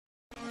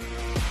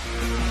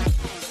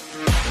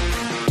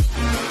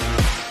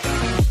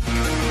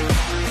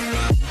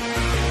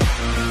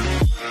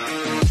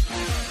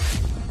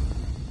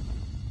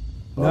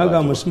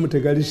naga musimu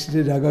tegali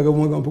state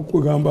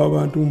agagamba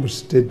abantu mu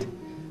state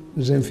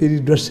nze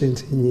nfiiriddwa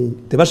ssente nyingi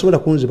tebasobola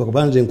kunziba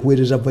kubanze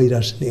nkuweereza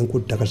virus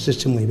nenkutta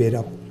kasisimu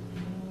ebeerako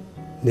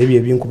nebyo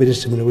ebyenkubira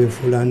essimu ne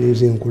weefuula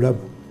nze nkulaba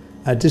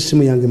ate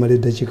essimu yange mala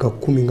eddakiika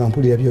 10 nga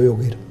mpulira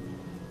byoyogera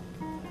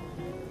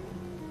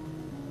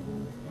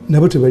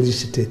nabo tebali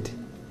state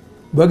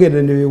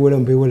bagenda ne beewola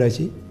mu beewola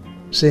ki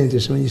ssente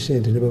simanyi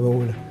ssente ne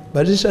babawola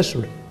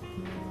bazisasula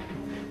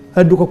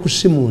adduka ku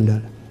ssimu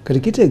ndala kati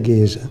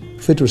kitegeeza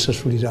ffe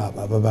tusasulira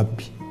abo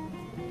abababbi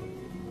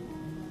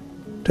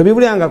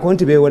tobibulyangako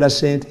nti beewola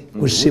ssente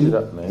ku ssimu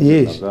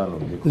yes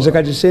nze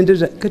kati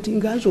ssente kati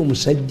nganze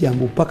omusajja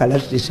mbupaka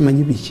lati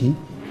simanyi biki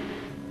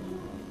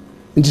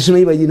nti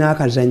simanyi balina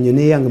akazannyo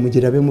neyange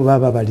mugirabemu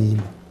baba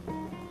balimba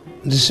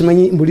nti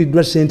simanyi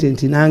mbuliddwa ssente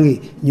nti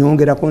nange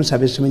nyongerako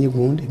nsabe simanyi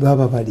gundi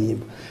baba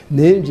balimba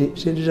naye nze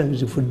ssente zange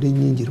zifudde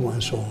nnyingi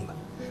lwansonga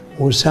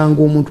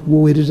osanga omuntu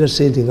gwoweereza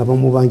ssente nga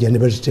bamubanja ne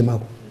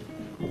bazitemako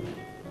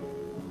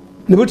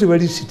nebo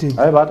tebali siteni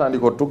aye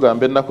batandika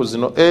otugamba ennaku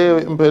zino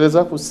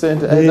mpeereza ku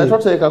ssente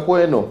natoteekako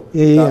eno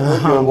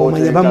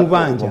omanya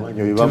bamubanja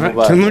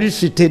temuli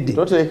sitedi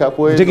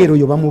otegeera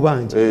oyo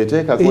bamubanja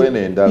teekako eno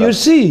endala you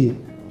see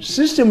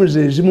systems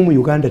ezimu mu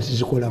Uganda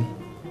tizikolamu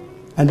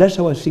and that's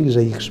how things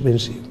are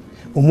expensive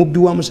omubbi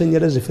wa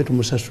musanyalaze ffe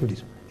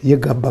tumusasulira ye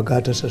gabba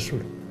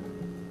gatasasula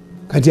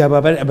kati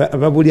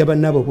ababuli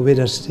abannaabo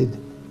okubeera sitedi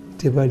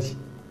tebali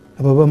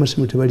abo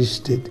bamasimu tebali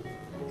sitedi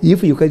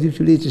if you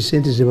calculate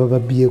sente ze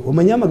bababbyeko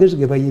omanya amagezi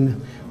ge bayina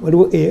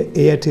waliwo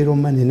Airtel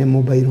money ne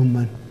mobile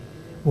money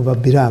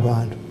obabbira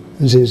abantu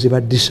nze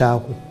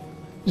nzibaddisaako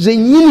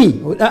zennyini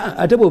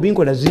ate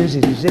bw'obinkola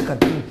zinzirize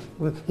kati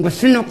nga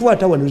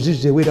sinakwata wano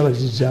zizzeewo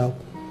bazizzaako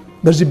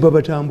bazibba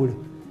batambula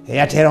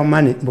Airtel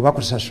money mbu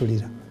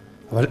bakusasulira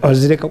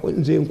bazireka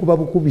nze nkuba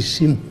bukubi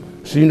simu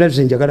sirina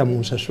ze njagala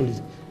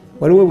munsasulire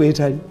waliwo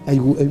bwetali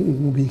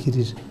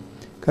mubiikirize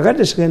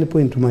kakati second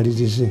point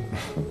tumalirize.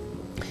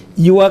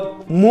 You are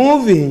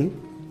moving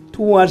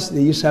towards the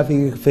East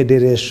African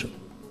Federation.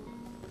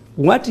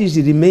 What is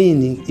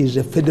remaining is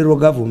the federal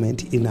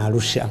government in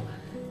Arusha,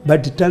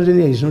 but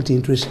Tanzania is not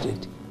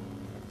interested.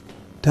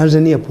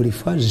 Tanzania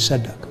prefers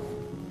SADC,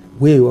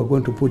 where you are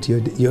going to put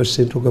your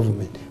central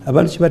government. How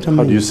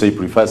do you say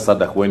prefers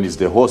SADC when it's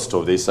the host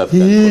of the East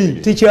African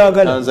community?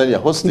 Tanzania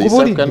hosts the East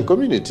African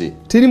community.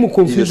 It's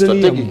a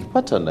strategic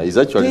partner. Is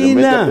actually the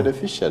major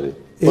beneficiary.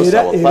 Hosts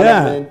our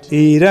parliament.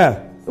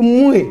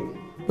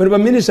 But the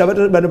minister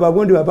bano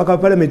bagondi bapaka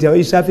parliament ya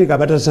East Africa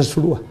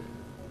batasasulwa.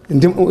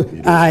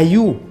 Are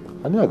you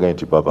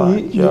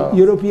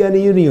European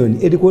Union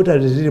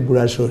headquarters ziri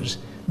Brussels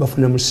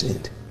bafuna mu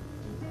sente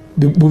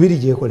bubiri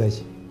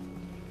jekolaki?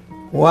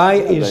 Why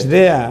is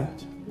there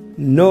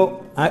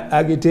no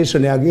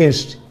agitation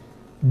against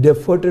the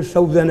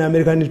 40,000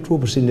 American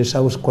troops in the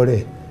South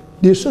Korea?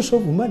 The source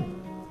of money.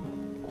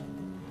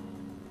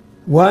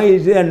 Why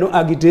is there no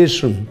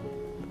agitation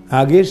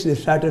against the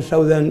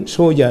 30,000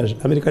 soldiers,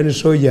 American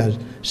soldiers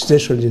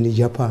stationed in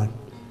Japan?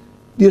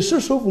 The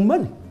source of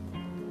money.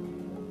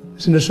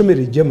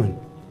 Sinasomere German.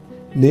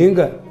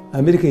 Nenga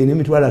America ine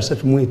mitwala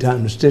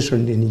 35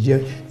 stationed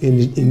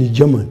in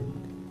German.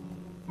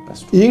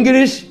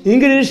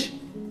 English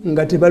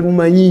ngati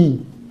balumanyi.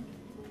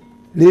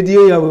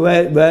 Radio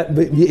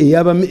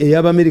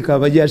yaba America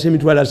bajase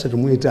mitwala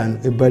 35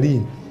 e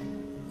Berlin.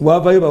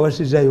 Wavayo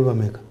bawasizayo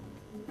bameka.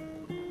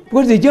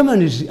 Because the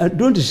Germans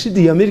don't see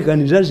the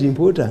Americans as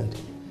important.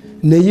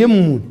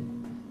 Neyemu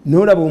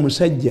nolaba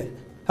omusajja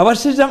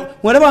abasiza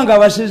mwalabanga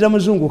abasiza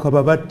muzungu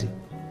kababatti.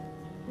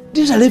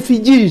 These are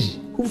refugees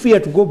who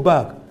fear to go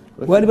back.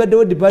 Wali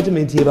badde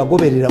department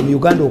yebagoberera mu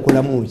Uganda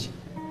okolamu ki.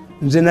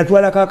 Nze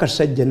natwala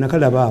kakasajja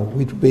nakalaba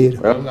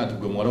witubeera.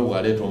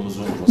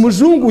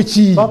 Muzungu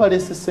ki? Baba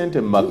lese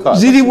sente maka.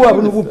 Ziriwa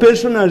bu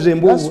personals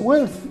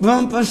embovu.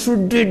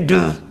 Bampasudde.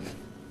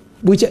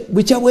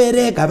 Bucha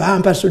bwereka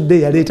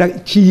bampasudde yaleta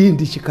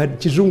kiyindi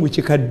kizungu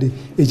kikadde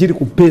ekiri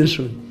ku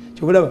pension.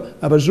 Kyobulaba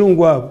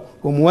abazungu abo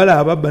omuwala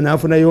ababba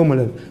n'afuna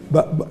y'omulala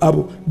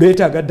abo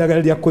beetaaga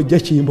ddagala lya kojja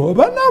kimbo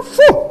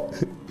banafu.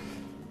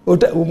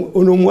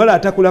 Ono omuwala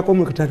atakulako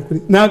mu katale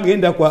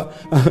n'agenda kwa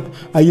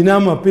ayina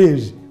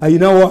amapenzi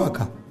ayina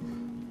waaka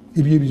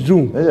ebyo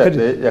bizungu.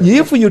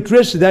 If you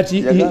trace that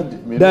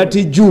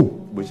Jew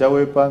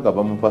buchawepanga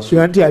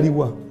bamupasudde nti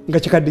aliwa nga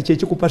kikadde kye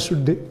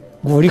kikupasudde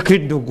gwoliko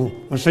eddogo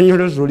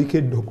osanyolozi oliko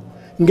eddogo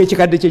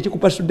ng'ekikadde kye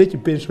kikupasudde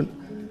kipension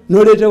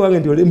n'oleeta wange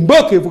nti ole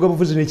mboka evuga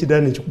buvuzi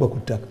n'ekidala nekikuba ku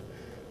ttaka.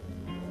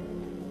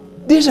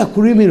 These are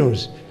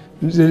criminals.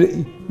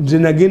 Nze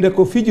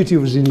nagendako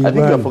fugitives in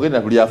Uganda.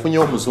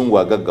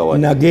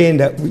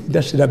 Nagenda,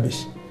 that's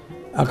rubbish.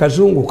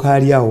 Akazungu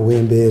kaali awo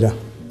wembeera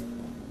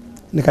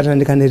ne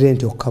katandika ne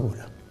renti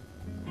okukabula.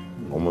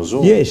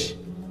 Omuzungu? Yes,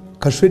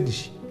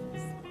 kaswedish.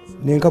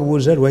 Ne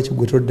nkabuuza lwaki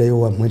gwe toddayo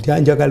wammwe nti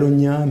anjagala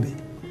onnyambe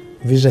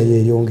visa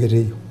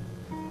yeeyongereyo.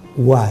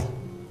 Why?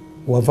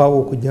 Wavaawo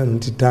okujja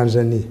nti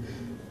Tanzania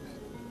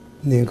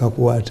ne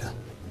nkakwata.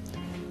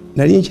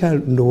 Nali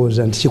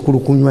nkyalowooza nti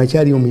kikulukunywa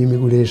kyali omu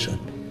immigration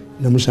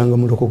namusanga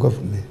mu local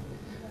government.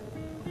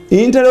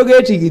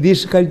 interrogating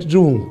this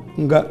kazungu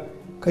nga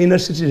kaina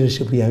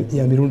citizenship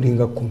ya mirundi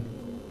nga 10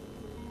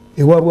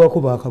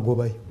 ewabwako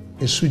bakagobayo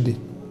Sweden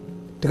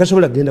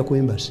tekasobola kugenda ku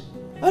embassy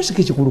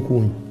asike kikulu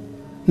kunyu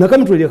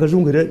nakamutwali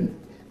akazungu era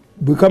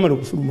bwekamala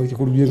okufuluma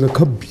kikulu byenga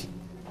kabbi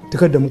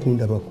tekadda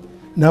mukunda bako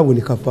naawe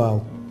ne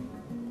kafaawo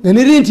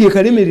naneri nti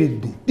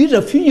ekalemeredde. These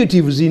are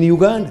fugitives in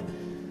Uganda.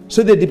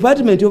 So the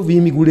Department of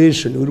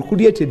Immigration will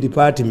create a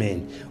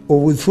department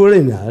of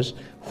foreigners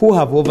who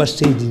have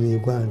overstayed in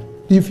Uganda.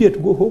 Do you fear to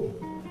go home?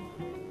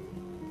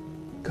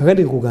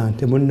 Kakati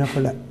kugante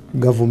munakola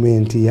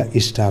government ya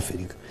East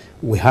Africa.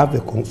 We have a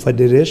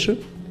confederation,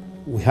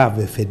 we have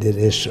a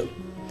federation.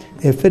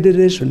 A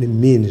federation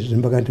means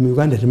mbagante mu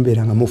Uganda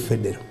timberanga mu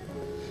federal.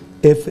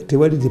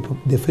 Tewali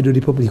the Federal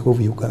Republic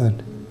of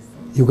Uganda.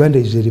 Uganda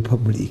is a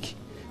republic.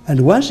 And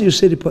once you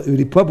say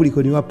republic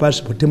on your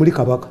passport, temuli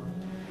kabaka.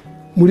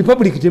 Mu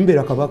republic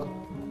tembera kabaka.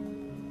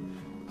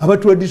 Aba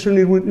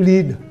traditional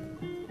leader.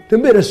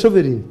 Tembera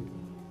sovereign.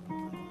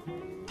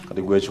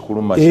 Kati gwe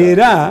kikulu masha.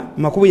 Era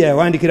Makubuya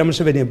yawandikira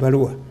Museveni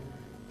ebbaluwa.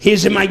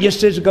 His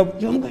Majesty's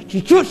government.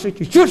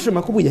 Chichose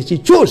Makubuya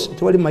chichose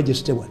tewali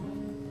majesty one.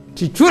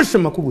 Chichose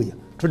Makubuya.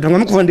 Todanga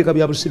mukuvandika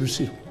bya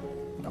busirusiru.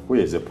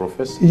 Makubuya is a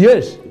professor.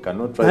 Yes. He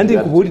cannot try. And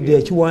kubulide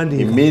yakiwandika.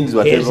 He means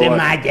whatever. His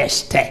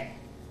Majesty.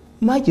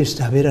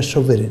 Majesty abera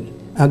sovereign.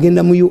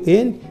 Agenda mu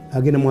UN,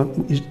 agenda mu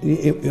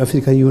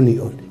African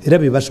Union. Era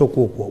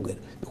bibasoka okwogera.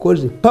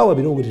 Because the power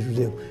belongs to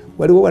them.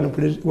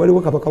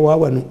 Waliwo kabaka wa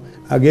wano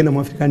agenda mu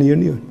African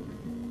Union.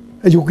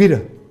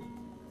 Ajukira.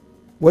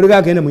 Waliwo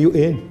agenda mu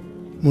UN.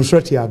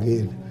 Muswati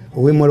agenda.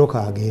 Owe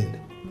Moroka agenda.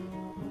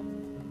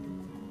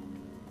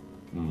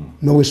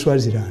 Nowe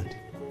Swaziland.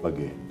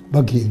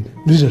 Bagenda.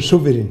 These are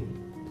sovereign.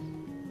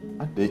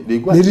 They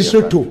go as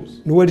their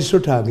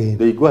countries.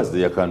 They go as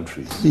their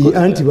countries.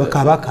 Anti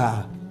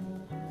bakabaka.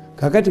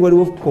 Kakati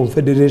waliwo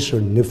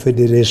confederation ne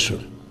federation.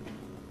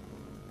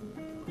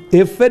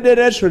 A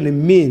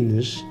federation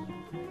means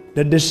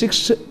that the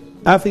 6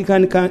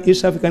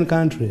 East African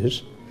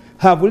countries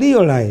have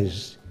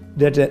realized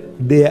that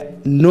they are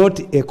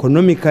not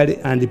economically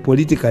and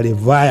politically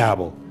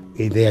viable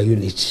in their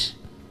unity.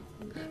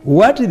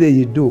 What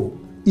they do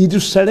is to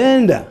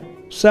surrender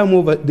some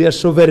of their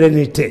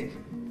sovereignty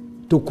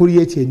to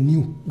create a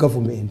new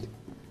government.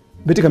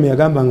 Beti kama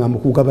yagamba nga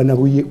mukugabana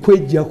buye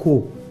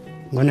kwejjako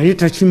nga naye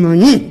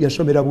takimanyi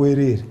yasomera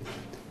bwerere.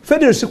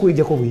 Federal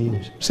sikujjako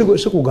buyinza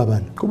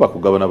sikugabana. Kuba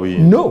kugabana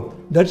buyinza. No,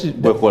 that is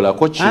bwekola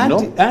ko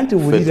kino. Anti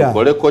vulira.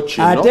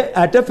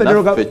 Ate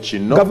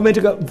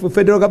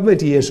federal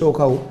government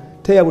yesookawo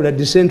teyabula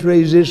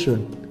decentralization.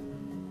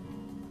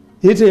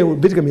 Yete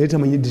beti kama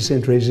yetamanyi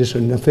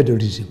decentralization na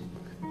federalism.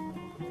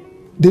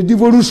 The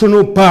devolution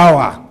of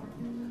power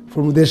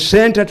from the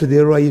center to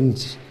the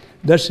right.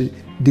 That's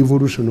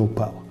devolution of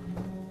power.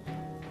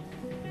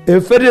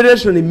 A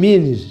federation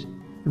means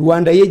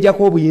Rwanda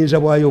yejjako obuyinza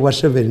bwayo bwa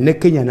sovereign ne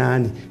Kenya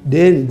nani.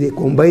 Then they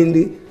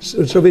combined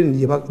sovereign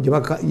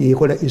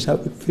yekola East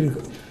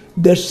Africa.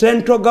 The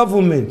central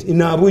government in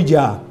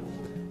Abuja,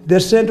 the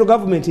central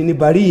government in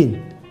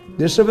Berlin,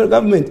 the central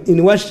government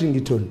in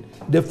Washington,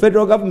 the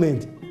federal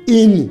government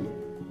in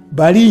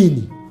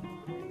Berlin.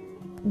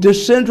 The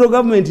central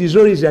government is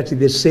always at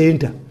the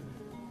center.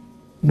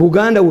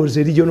 Buganda was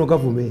a regional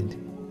government.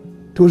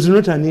 It was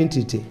not an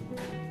entity.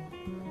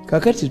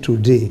 Kakati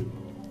today,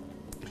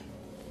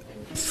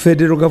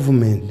 federal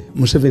government,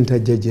 Museveni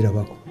tajjajira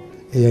bako,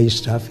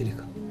 East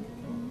Africa.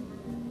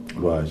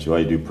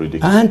 Why do you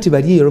predict?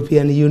 Anti-bali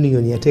European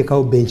Union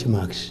yateekawo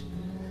benchmarks.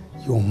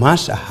 You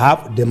must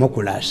have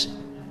democracy.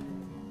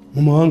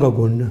 Mumawanga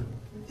gonna.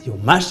 You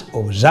must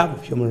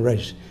observe human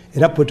rights.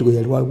 Era Portugal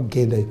yaliwa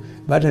kugendayo.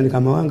 Batandika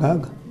amawanga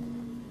aga.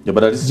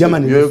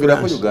 Germany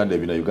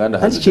Uganda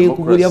has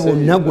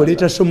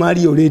democracy.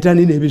 Somalia oleta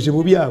nini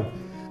ebizibu byabo.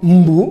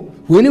 Mbu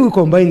when we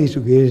combine it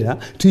together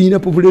tuyina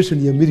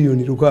population ya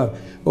million luka.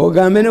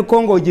 Ogambe ne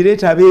Congo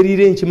ogireta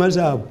abeerire enkima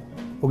zaabwe.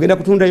 Ogenda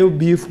kutundayo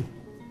beef.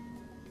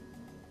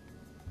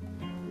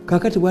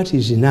 Kakati what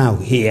is now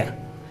here?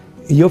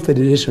 Your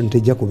federation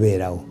tejja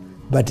kubeerawo.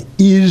 But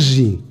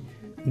easy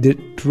the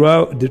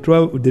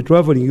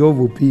traveling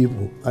of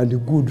people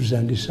and goods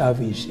and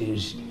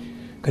services.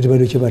 Kati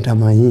bano kye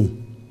batamanyi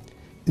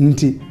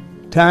nti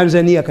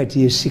Tanzania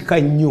kati esika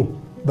nnyo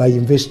by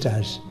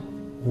investors.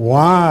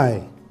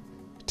 Why?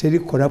 Teri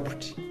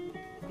corrupt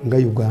nga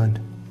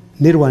Uganda.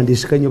 Ne Rwanda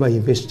esika nnyo by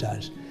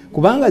investors.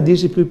 Kubanga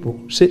these people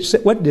say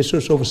what the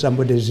source of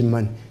somebody's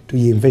money to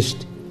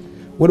invest.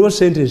 What was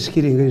sent is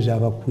killing is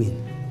our queen.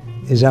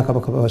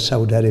 Ezakabaka wa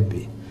Saudi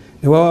Arabia.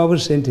 Ne wawa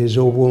sent is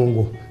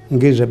obwongo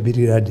ngeza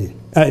Birirade.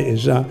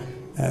 Eza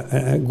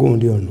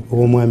gundi ono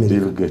omwami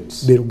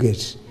Bill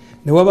Gates.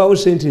 Ne wabawo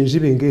sente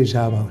nzibe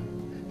ngeza aba.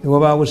 Ne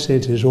wabawo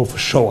sente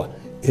z'offshore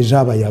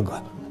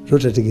ezabayaga.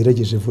 Zotategeera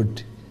gye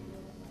zivudde.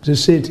 The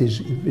sente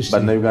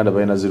Bano Uganda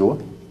bayina zirwa?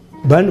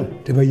 Bano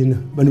tebayina.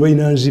 Bano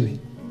bayina nzibe.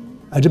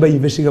 Ate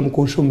bayinvestinga mu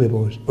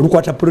consumables.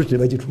 Olukwata project ne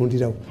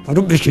bagitundirawo.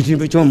 Atubbe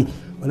ekitimbe kyomu.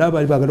 Wala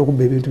bali bagala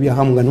okubba ebintu bya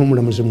hamu nga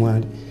n'omulamuzi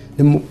mwali.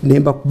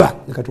 Nemba ba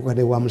ne katuka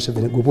ne wa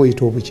Museveni gwe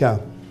boyita obukyamu.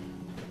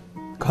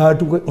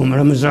 katukwe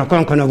omulamuzi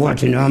akankana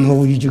bwati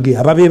n'amawulijuge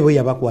ababeebo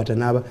yabakwata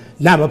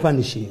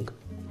n'abapanishinga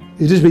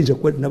ekyo bayinza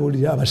kukwata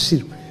nabulira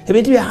abasiru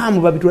ebintu bya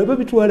hamu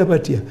babitwala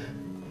batya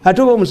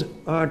ate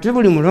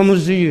buli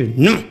mulamuzi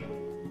yenna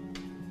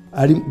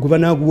ali guba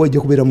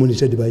naguwajja kubeera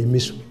monitored by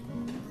miso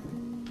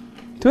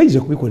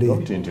tebayinza kubikola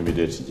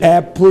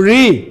a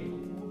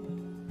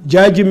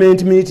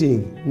pre-judgment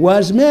meeting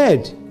was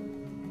made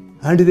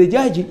and the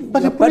judge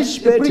but a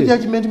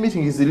pre-judgment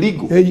meeting is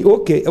illegal.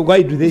 Okay,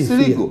 why do they it's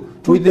illegal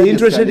with the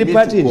interested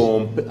parties?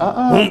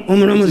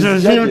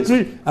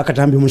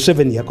 Akatambi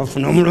Museveni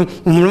yakafuna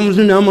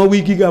omulamuzi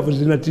n'amawiki gafu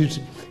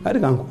zinatisi kati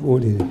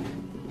kankubuulire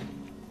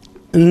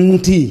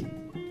nti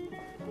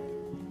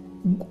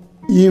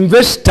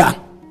investor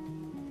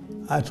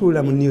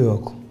atuula mu New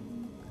York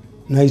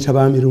n'ayita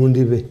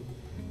bamirundi be,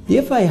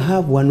 if I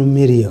have 1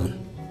 million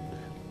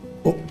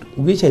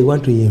which I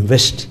want to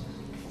invest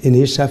in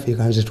East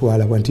Africa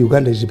nzitwala wanti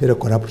Uganda is very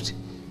corrupt.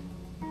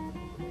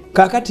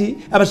 Kakati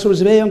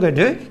abasobozi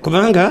beyongedde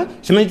kubanga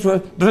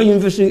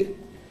investing,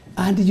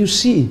 and you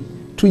see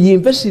to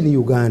invest in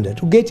Uganda,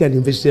 to get an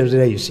investor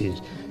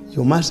license,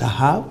 you must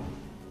have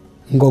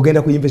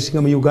ngogenda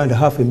kuinvestinga mu Uganda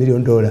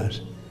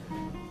 $500,000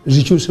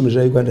 zikyuse mu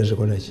za Uganda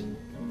zikolaki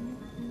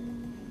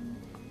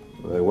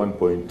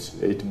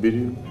 1.8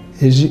 billion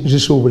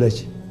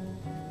zisuubulaki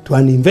to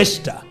an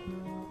investor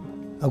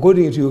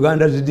according to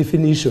Uganda's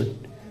definition.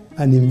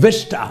 An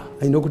investor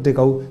alina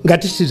okuteekawo nga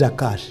tisiza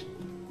cash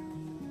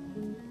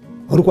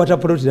olukwata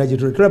poloti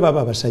nagitula tulaba abo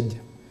abasajja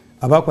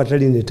abakwata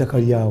lina ettaka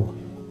lyawo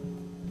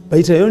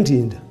bayitayo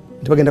ntinda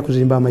nti bagenda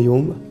kuzimba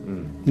amayumba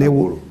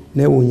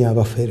newuunya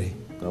abafere.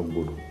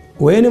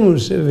 When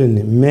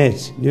Museveni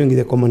met during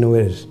the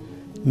Commonwealth,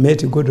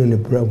 met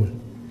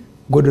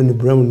Gordon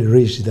Brown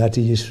raised that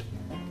issue.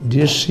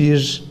 This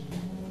is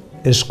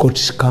a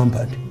Scottish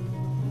company.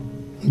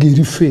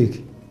 Giri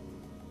fake.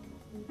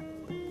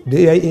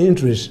 Their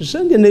interest,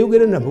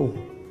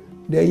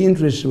 their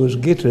interest was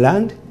get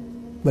land,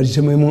 but it's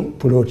a memo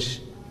plots.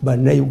 But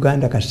now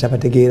Uganda kasaba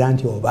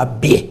tegeranti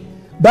obabye.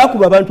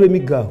 Bakuba abantu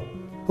emigao.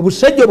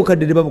 Obusajja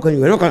bukadde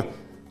babukanyuka.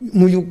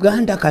 Mu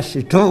Uganda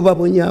kasito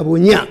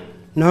babonya.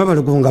 Nabo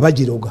balugonga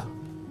bajiroga.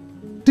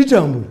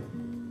 Titambula.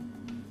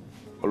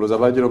 Oloza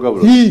bajiroga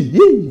bro.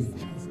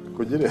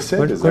 Kujire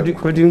sente.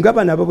 Kodi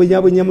ngaba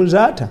nababonya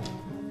muzata.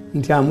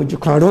 Nti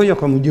amujikaloya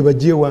kamujiba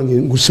je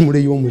wange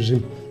ngusimule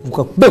y'omuzimu.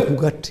 Ukakube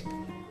kugati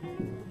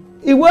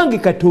iwange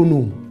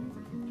katono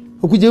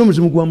okujeyo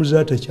muzimu gwa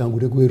muzata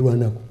kyangule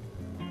gwerwanako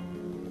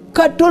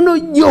katono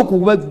nnyo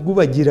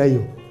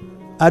kubagirayo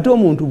ate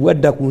omuntu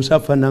bwadda ku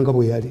nsafa nanga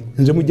bwe yali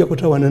nze mujja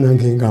kutawana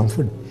nange nga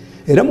nfudde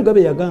era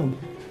Mugabe yagamba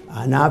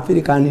an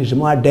African is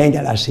more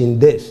dangerous in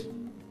this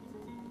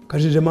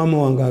kati ze mama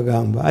wange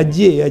agamba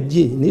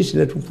ajje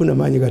nisina tufuna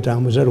maanyi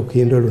gatambuza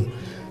lukendo luno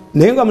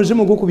naye nga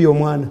muzimu gukubye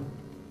omwana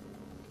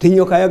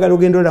tinyoka ayagala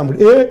ogenda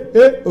olambula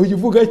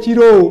okivuga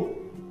kiro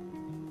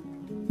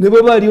ne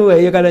bwe baliwo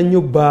yayagala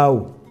nnyo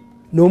bbaawo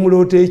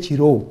n'omuloota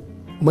ekiro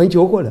omanyi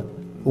kyokola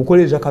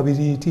okoleza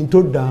kabiriiti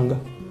ntoddanga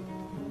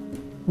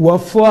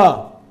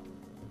wafa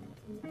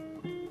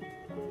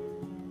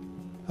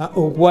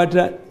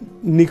okwata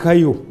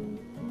nikayo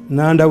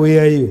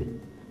nandaweyayo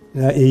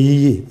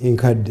eyiye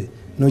enkadde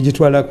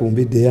n'ogitwala ku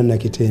mbidde eya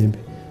Nakitembe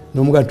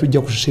n'omugaa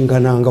tujja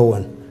kusinkananga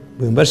wano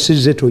bwe mba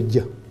sizze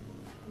tojja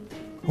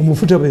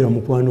omufuta beera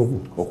mukwano gwo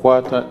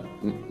okwata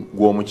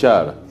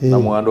gw'omukyala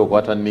namwanda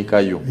okwata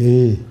nikayo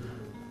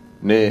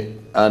ne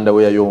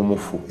andaweya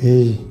y'omufu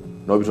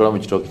n'obitwala mu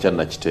kitooke kya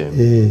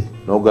Nakitembe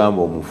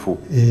n'ogamba omufu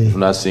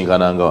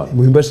tunasinkana wano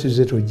bwe mba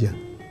sizze tojja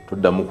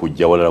toddamu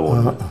kujja walala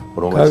bonna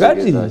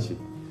kakati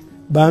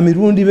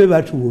bamirundi be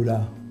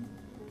batuula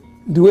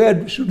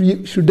where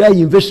should I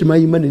invest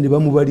my money ne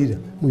bamubalira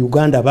mu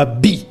Uganda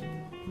babbi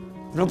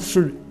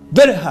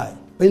very high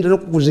bayinza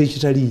n'okuguza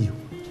ekitaliyo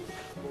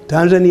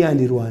Tanzania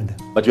and Rwanda.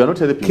 But you are not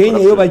helping Kenya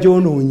yo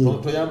bajonoonye.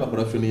 Toyamba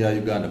corruption ya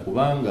Uganda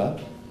kubanga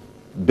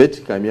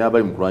bet kamyaba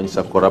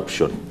imkulanyisa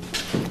corruption.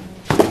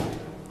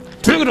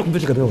 Tuyogera ku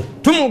bet kamyaba.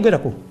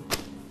 Tumugerako.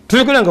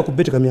 Tuyogeranga ku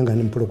bet kamyanga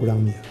ne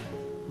program ya.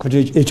 Kati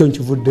ekyo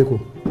nkivuddeko.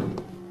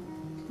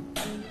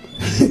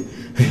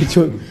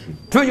 Ekyo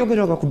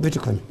tuyogeranga ku bet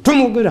kamyaba.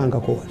 Tumugeranga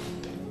ko.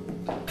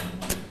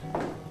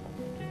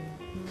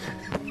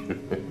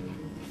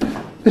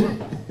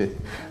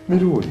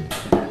 Miruli.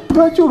 I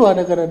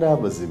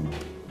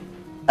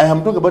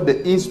am talking about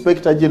the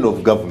Inspector General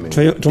of Government.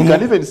 He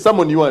can even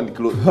summon you and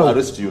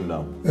arrest you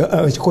now.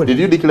 Did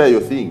you declare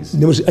your things?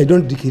 No, I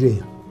don't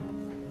declare.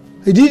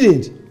 I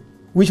didn't.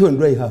 Which one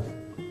do I have?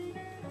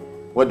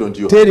 What don't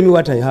you have? Tell me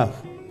what I have.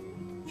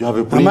 You have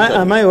a printer.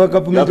 Am I a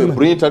government? You have a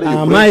printer.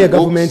 Am I a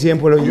government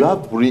employee? You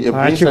have a printer.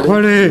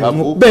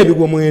 Baby,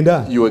 go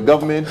you a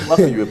government.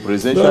 You a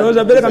presidential. No,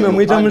 no, better come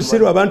and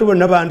musiru abantu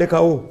bonna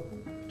bandekawo.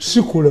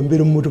 Sikula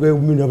mbiri mmutuka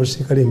y'obumini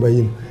abaserikale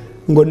mbayino.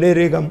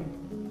 Ngonereka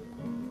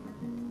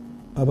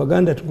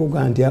Abaganda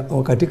tukuga nti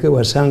wakati ke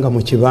wasanga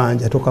mu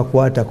kibanja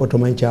tokakwata ko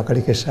tomanyi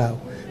kyakaleke saawa.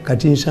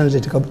 Kati nsanze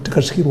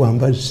tekasikirwa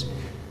mbazi.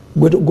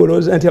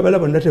 Goloza nti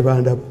abalaba ndate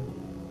bandaba.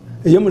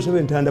 Eyo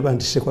Museveni tandaba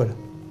nti sikola.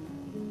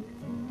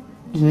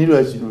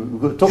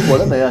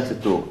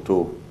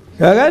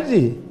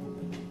 kakati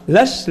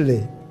lastly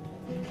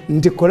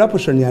nti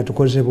corruption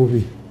yatukoze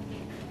bubi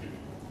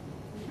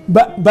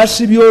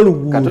basibye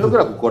oluguudo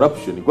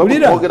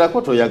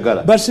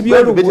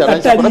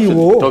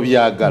ataliiwo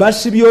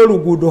basibye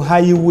oluguudo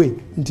highway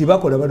nti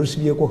bakola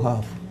balusibyeko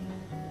haafu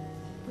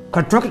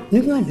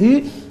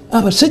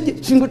abasajja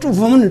singa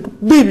tuvamu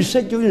netuba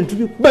ebisajja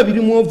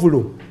babirimu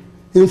ovulo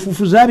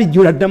enfuufu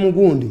zabijjula dda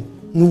mugundi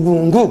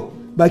mubongo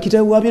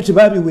bakitawe wabyo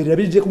tebabiwerera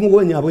bijje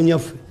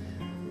kumugonyabonyaffe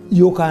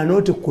you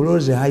cannot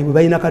close highway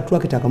balina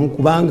katwakita kamu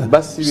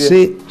kubanga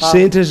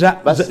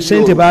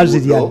sente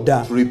bazirya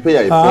dda.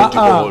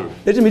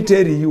 Let me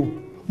tell you,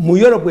 mu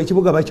Europe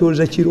ekibuga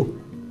bakyoza kiro,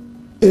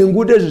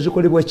 enguudo ezo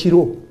zikolebwa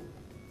kiro,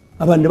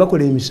 abantu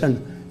bakola emisana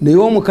naye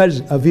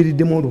omukazi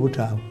aviiriddemu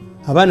olubutaawo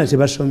abaana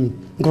tebasomye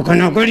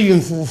nkakanagali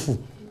enfuufu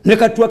ne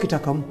katwakita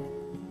kamu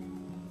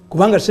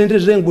kubanga sente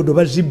z'enguudo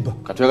bazibba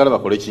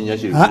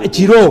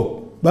kiro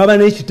baba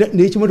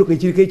n'ekimotoka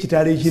ekiriko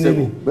ekitaala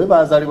ekinene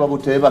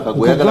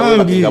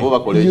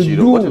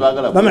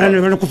bamala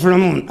ne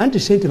balukufulamu anti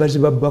sente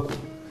bazibabbako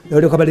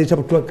oleka baleeta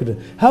butwakita.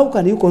 How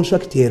can you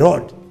construct a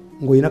road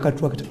ng'olina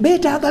katwakita?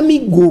 Beetaaga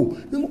miggo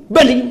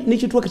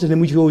nekitwakita ne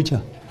mukyokya.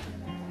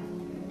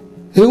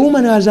 A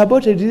woman has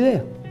aborted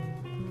there,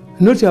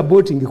 not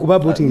aborting kuba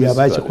aborting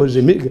yabakikoze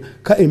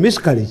a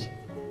miscarriage.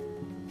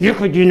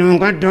 Yeko gino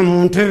ngadda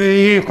mu ntebe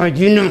yeko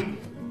gino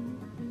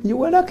you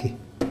were lucky.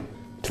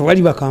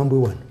 Tewali bakambwe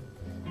wano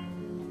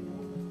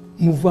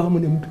muvaamu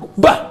ne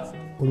ba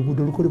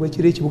oluguudo lukolebwa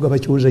kiro ekibuga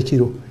bakyoza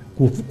kiro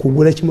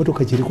kugula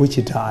kimotoka kiriko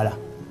kitaala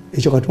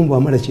ekyo Katumba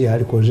amala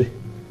kyeyalikoze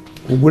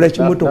kugula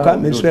kimotoka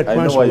ministry ya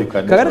transport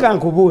kakati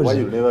kankubuuza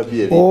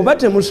oba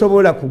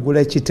temusobola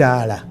kugula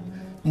kitaala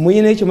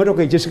muyina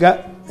ekimotoka ekisika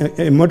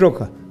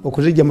emotoka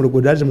okuzijja mu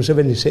luguudo as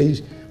Museveni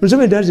says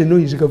Museveni doesn't know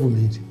his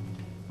government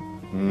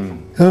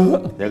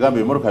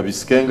yagambye emotoka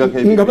bisikenga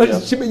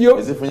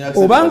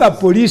obanga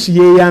poliisi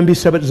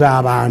yeyambisa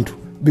z'abantu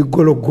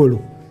bigologolo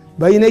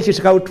balina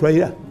ekisikawo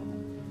trailer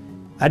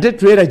ate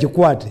trailer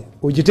gikwate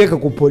ogiteeka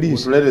ku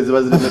poliisi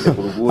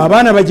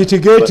abaana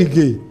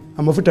bagitigeetige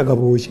amafuta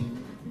gabooki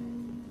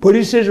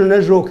poliisi ezo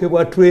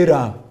nazookebwa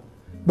trailer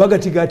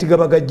bagatigaatiga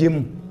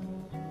bagajjemu.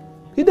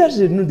 He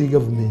doesn't know the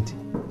government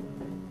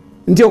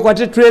nti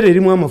okwate trailer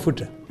erimu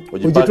amafuta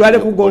ogitwale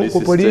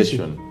ku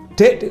poliisi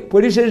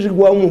poliisi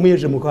ezigwawo mu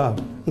myezi 6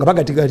 nga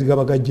bagatigaatiga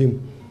bagajjemu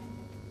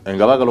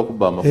nga bagala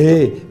okubba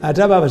amafuta.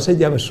 Ate abo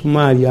abasajja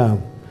abasumaali abo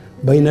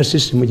balina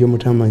sisitemu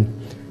gyemutamanyi.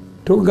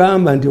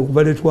 Tugamba nti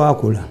okuva lwe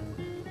twakola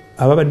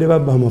ababadde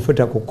babba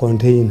amafuta ku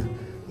container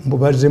mbu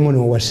bazzemu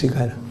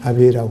n'owasigala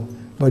abeerawo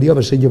bali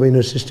abasajja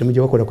balina sisitemu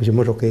gyebakola ku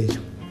kimotoka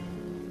ekyo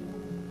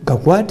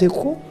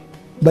gakwateko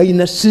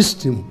balina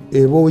sisitemu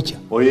ebookya.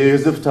 Oyo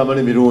Yosefu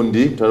Tamale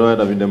mirundi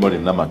talwada bindemoli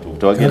namatu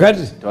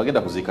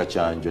tewagenda kuziika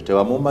kyanjo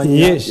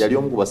tewamumanya yali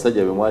omu ku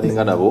basajja be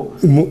mwalinga nabo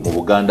mu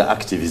Buganda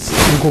activism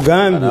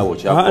nkugambye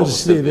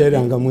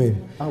sibibeeranga mu ebyo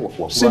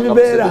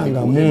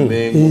sibibeeranga mu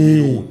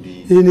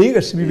naye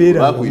nga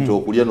sibibeeranga bakuyita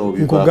okulya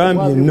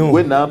nkugambye no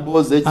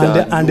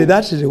and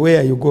that is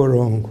where you go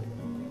wrong.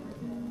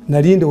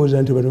 Nali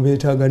ndowooza nti bano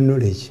beetaaga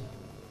knowledge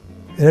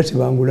era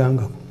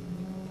tebangulangako.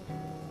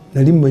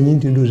 Nali mmanyi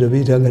nti ndowooza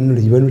beetaaga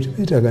knowledge bano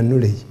tebeetaaga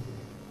knowledge.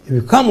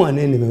 Ebikamu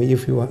anene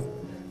if you are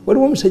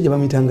waliwo omusajja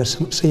bamuyitanga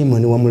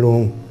Simon wa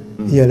Mulongo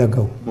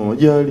yalagawo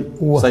gyali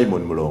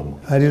Simon Mulongo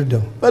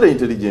aliddawo very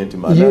intelligent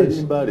man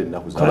alimbale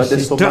ennaku abadde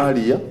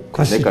Somalia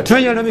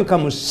tayalabika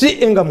mu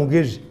si enga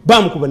mugezi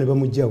bamukuba ne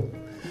bamugjawo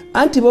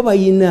anti bo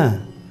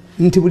bayina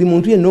nti buli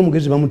muntu yenna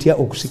omugezi bamutya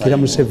okusikira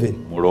mu 7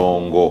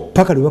 Mulongo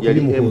paka lwe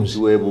bakuli mukunzi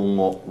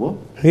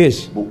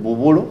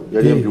bubulo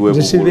yali empiwe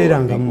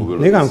bubulo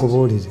naye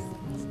kankubuulire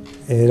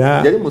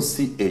era yali mu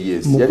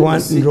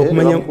CAS yali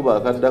okumanya kuba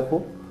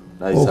akaddako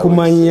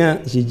okumanya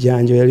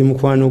Kijanjo yali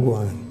mukwano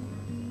gwange.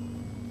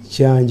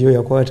 Kyanjo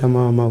yakwata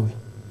maama we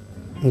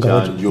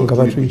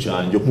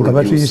nga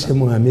batuyise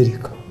mu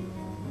America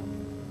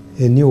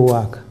e New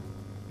York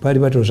bali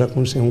batoosa ku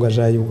nsenga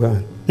za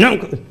Uganda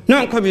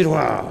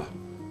nankabirwa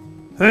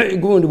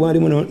gundi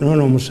bwalimu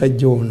nono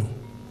omusajja ono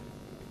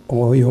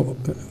oyo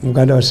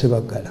Uganda wa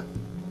Sebagala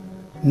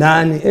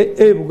nani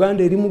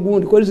Buganda eri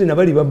mugundi kozi na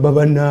bali babba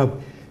bannaabwe.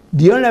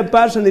 The only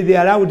person they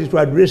allowed to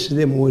address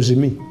them was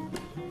me.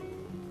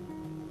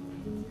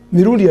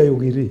 Mirundi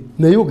ayogere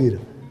nayogera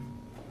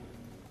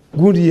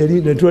gundi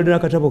yali natwalira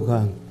akatabo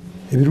kange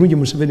ebirungi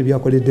Museveni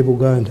byakoledde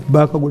Buganda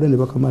bakagula ne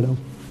bakamalawo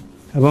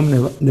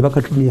abamu ne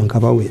bakatumya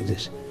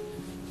nkabawezesa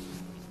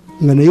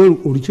nga naye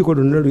olukiiko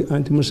lwonna luli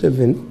anti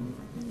Museveni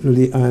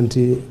luli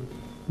anti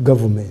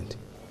government.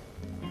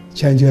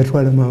 Kyanjo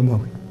yatwala maama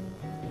we.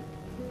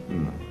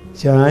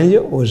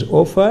 Kyanjo was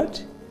offered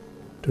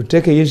to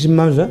take his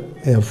mother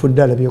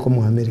afudde alabyeko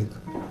mu America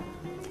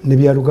ne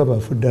byalugaba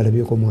afudde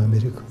alabyeko mu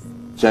America.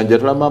 Kyanjo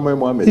yatwala maama we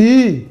mu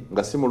America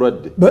nga si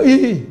mulwadde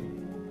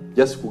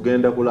just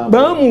kugenda kulamba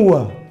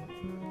bamuwa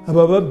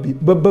abababbi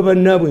babba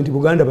bannaabwe nti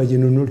Buganda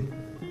baginunule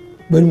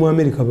bali mu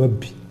America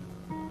babbi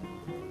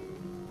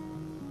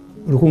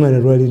olukuŋŋaana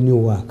lwali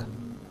New York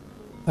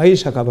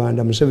Aisha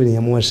Kabanda Museveni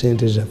yamuwa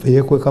sente zaffe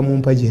yekweka mu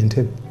mpaji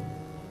entebe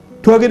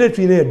twagende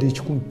tulina yadde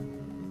 10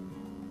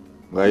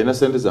 ng'alina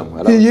sente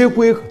zammwe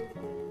yekweka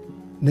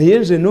naye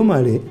nze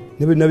normally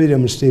ne bwe nabira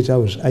mu State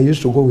House I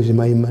used to go with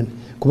my money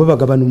kuba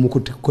bagabana mu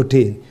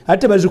koteni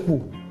ate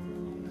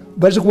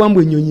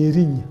bazikuwambwa ennyonyi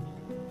erinnya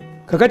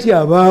kakati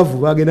abaavu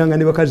bagendanga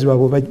ne bakazi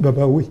baabwe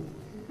babawe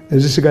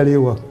ezisigala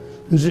ewaka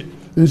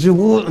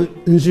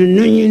nze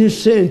nanyini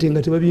sente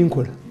nga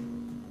tebabinkola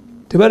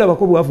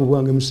tebalabako bwavu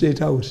bwange mu State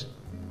House.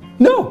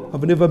 No,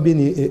 I've never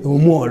been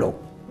omwolo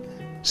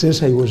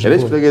since I was born.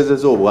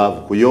 Ekitegeezezza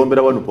obwavu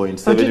kuyombera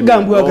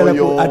 1.7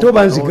 million ate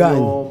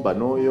obanziganye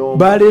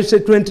baleese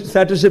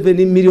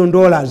 $37 million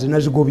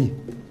nazigobye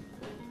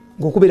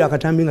ng'okubira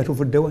akatambi nga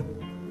tuvudde wano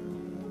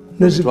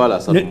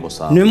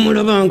ne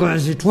mulaba nga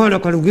azitwala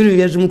Kalugiri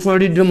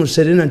yazimutwalidde mu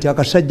Serena nti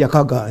akasajja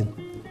kaganye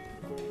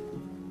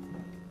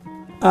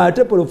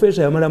ate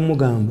professor yamala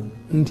mugamba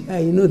nti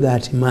I know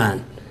that man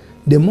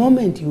the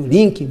moment you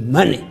link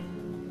money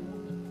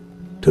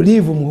to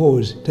leave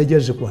Muhozi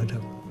tajazikwata.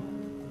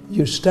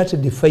 You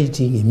started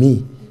fighting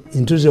me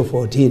in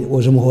 2014.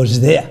 Was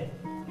Muhozi there?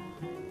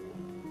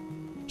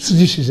 So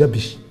this is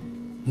rubbish.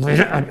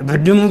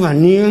 Bademu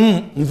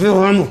banimu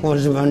mvewa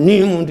Muhozi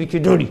banimu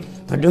ndikidoli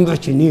bademu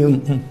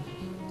bachinimu.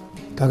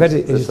 Kakati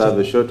let's have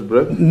a short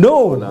break.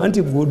 No,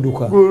 anti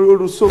guduka.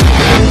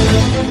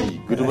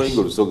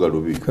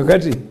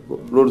 Kakati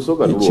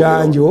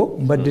chanjo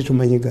mbadde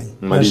tumanyiganye.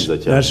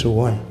 That's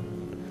one.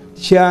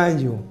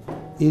 Chanjo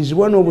is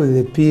one of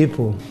the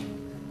people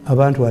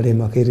abantu wale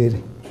Makerere.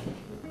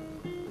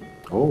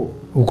 Oh.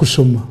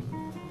 Okusoma.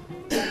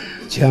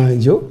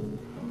 Chanjo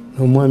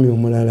n'omwami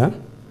omulala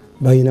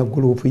balina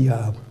group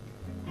yaabwe.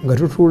 Nga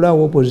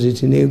tutulawo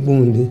opposite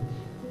n'egundi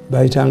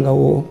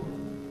bayitangawo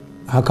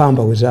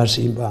akamba we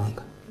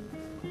zaasimbanga.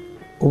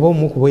 Oba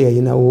omu ku bo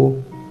yalinawo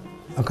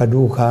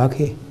akaduuka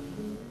ake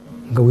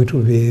nga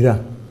wetubeera.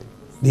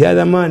 The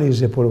other man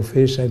is a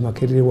professor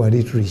Makerere wa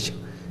literature.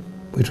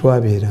 Bwe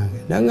twabeeranga.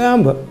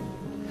 Nagamba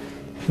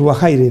you were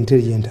highly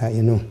intelligent, I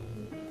know.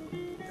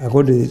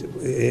 According to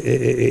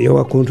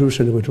your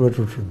contribution,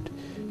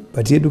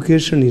 but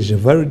education is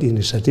valid in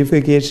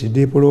certificates,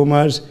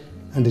 diplomas,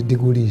 and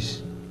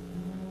degrees.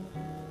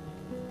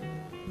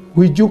 I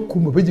went to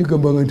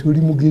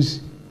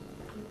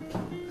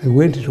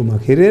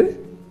Makerere.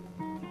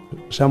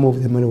 Some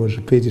of the money was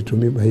paid to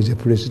me by the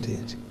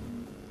president.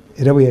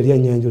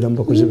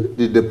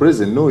 Did the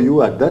president know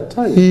you at that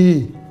time?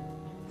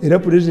 Era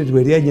president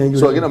we yanyanjula.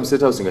 So again I'm State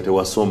House ngate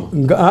wasoma.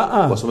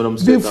 Wasoma na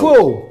State House.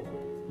 Before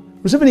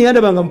Museveni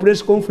yandabanga mu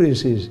press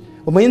conferences.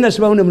 Omanyina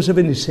sibawone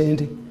Museveni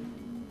sente.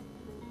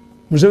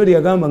 Museveni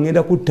yagamba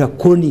ngenda kutta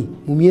koni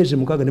mu myezi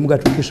mukaga ne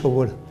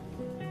mugatukisobola.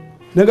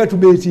 Naga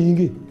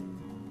tubetingi.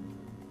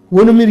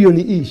 1 million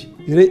each.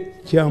 Ere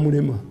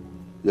kyamulema.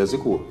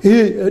 Yazikuwa.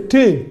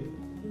 10.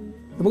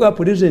 Abuga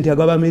president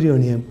agaba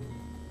million yemu.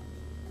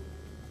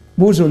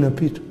 Buzo na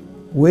Pito.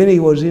 When he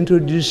was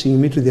introducing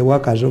me to the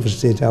workers of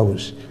State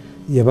House,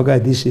 Yabaga,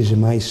 this is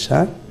my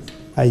son.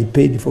 I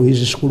paid for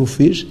his school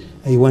fees.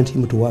 I want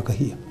him to work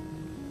here.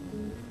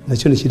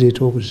 That's what he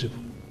told us.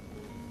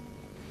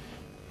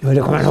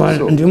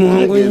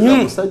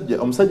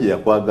 Omusajja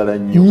yakwagala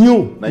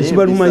nnyo naye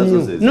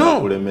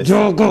no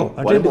jogo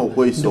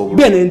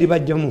bene ndi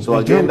bajjamu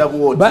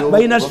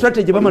balina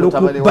strategy bamala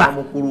okubba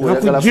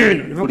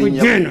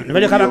bakujeno ne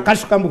baleka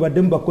bakasukambu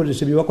baddemu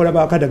bakozesa byebakola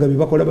bakadaga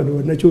byebakola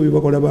bano nakyo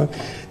byebakola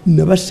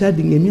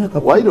nabasadinga emyaka.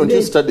 Why don't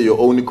you study your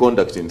own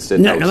conduct in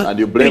State House and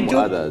you blame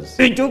others?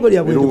 Ejogo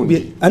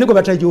lyabwe aniko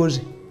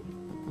batajoze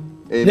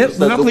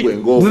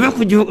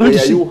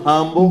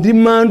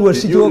demand was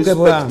situated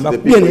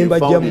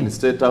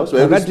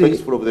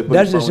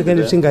that's the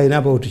second thing I know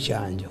about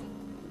Chanjo.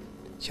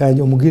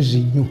 Chanjo mugezi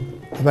nnyo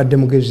abadde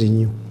mugezi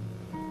nnyo.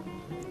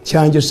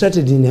 Chanjo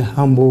started in a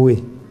humble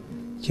way.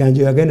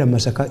 Chanjo yagenda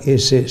Masaka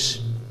SS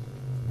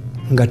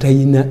nga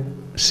tayina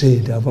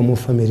sente ava mu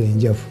family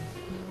enjavu.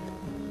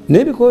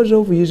 Ne because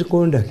of his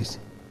conduct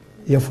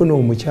yafuna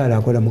omukyala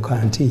akola mu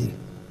canteen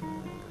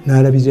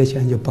n'alabirira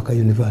Chanjo paka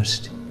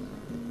university.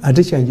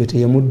 Ate Chanjo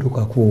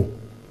teyamuddukako.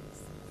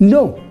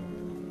 No.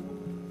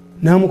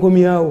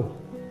 Namukomyawo.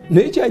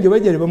 Naye Chanjo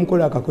bajja ne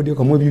bamukola akakodyo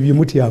kamwe bibye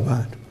muti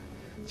abantu.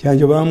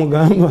 Chanjo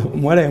bamugamba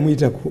mwala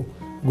yamuyita ku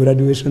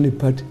graduation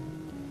party.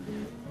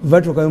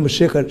 Vatu kayombo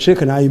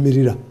sheka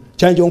n'ayimirira.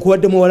 Chanjo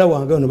nkuwadde muwala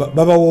wange ono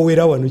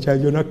babawoowera wano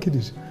Chanjo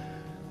nakkiriza.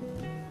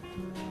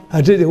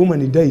 Ate the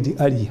woman died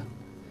earlier.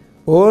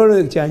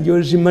 All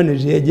Chanjo's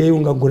manager yajayo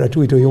nga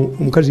gratuity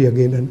omukazi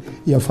yagenda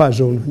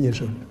yafaaza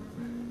onoonyezo.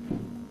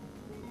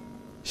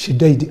 She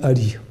died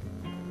earlier.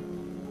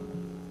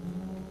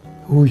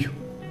 Huyu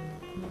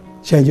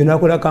Chanjo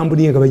nakola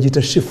kampuni nga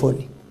bagita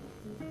Symphony.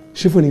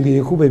 Symphony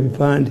ngekuba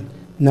ebipande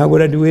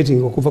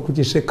nagraduating okuva ku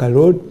Kiseka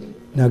Road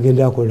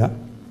nagenda akola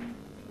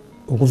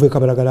okuva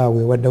Kabalagala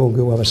awe waddawo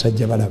ngewa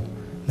abasajja balaba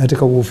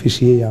nateka ku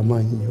office ye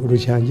y'amaanyi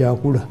olukyanja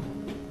akula.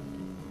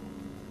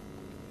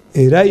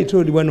 Era I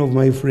told one of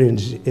my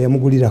friends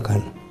eyamugulira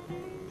kano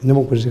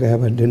namukozeka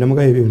yabadde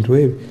namugaye ebintu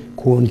ebyo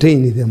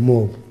contain the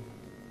mob.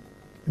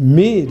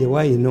 Me, the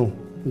way I know,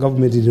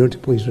 government did not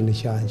poison the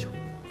chanjo.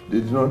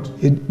 Did not?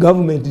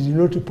 Government did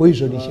not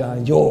poison the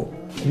chanjo.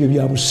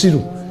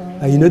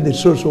 I know the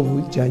source of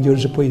chanjo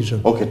is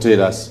poison. Okay,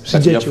 tell us.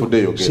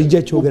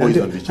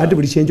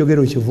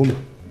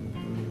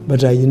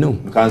 But I know.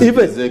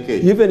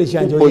 Even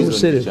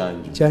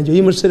chanjo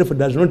himself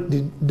does not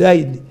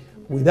die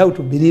without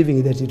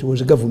believing that it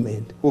was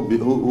government.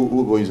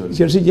 Who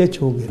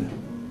poisoned?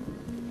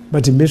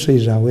 But Meso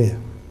is aware.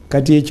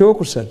 Kati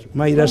ekyokusatu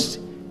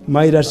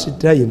my last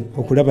time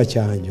okulaba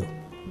chanjo.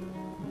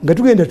 Nga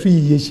tugenda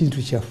tuyiye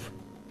ekintu kyaffe.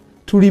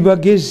 Tuli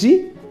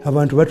bagezi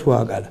abantu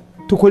batwagala.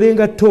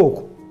 Tukolenga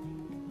tooko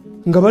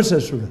nga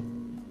basasula.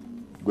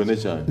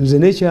 Nze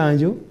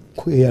n'ekyanjo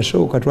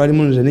eyasooka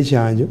twalimu nze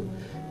n'ekyanjo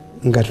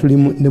nga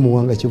tulimu ne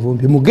Muwanga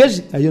Kivumbi.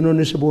 Mugezi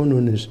ayonoonese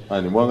bwonoonese.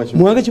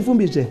 Muwanga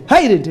Kivumbi is a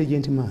highly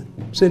intelligent man.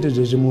 Sente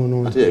ze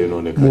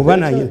zimwonoonye. Muba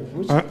naye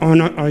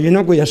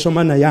ayina gwe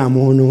yasoma naye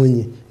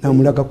amwonoonye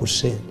n'amulaga ku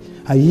ssente.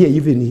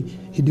 Even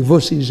he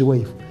divorced his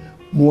wife.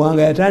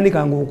 Muwanga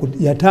yatandikanga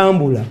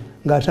yatambula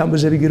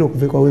ng'atambuza ebigere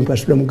okuva kwa Wempe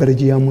asula mu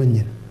garaji ya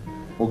mwannyina.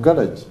 Mu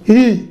garaji?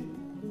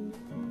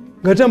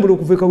 Ng'atambula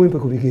okuva kwa Wempe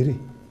ku bigere.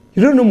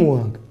 You don't know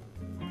Muwanga?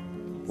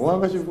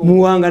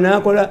 Muwanga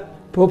n'akola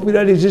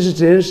popular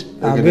resistance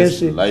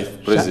against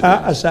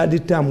Asadi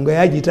term nga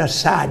yagita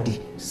Sadi.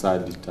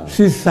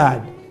 Si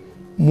Sadi.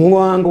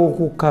 Muwanga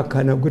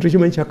okukkakkana gwe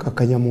tukimanyi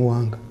kyakkakanya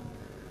Muwanga.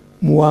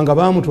 Muwanga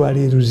baamutwala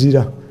e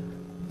Luzira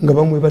nga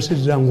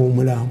bamwebasizza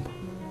ng'omulamba.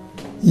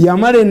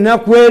 Yamala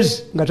ennaku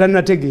ezi nga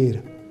tannategeera.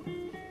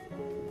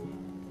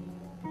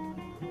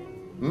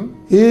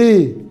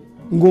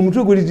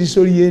 Ng'omutwe guli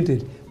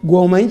disoriented.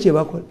 Gw'omanyi kye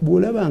bakola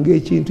bw'olabanga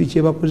ekintu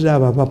kye bakoze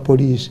abo aba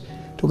poliisi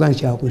togana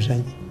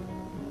kyakuzanya.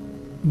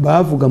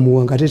 Baavuga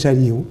Muwanga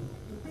tetaliiwo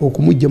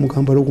okumujja mu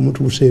Kampala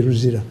okumutuusa e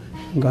Luzira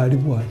ng'ali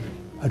bw'ati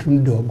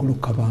atunudde waggulu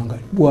kabanga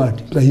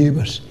bw'ati nga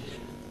yeebase.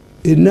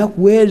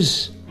 Ennaku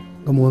ezi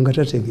nga Muwanga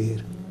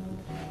tategeera.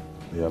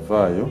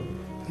 Yavaayo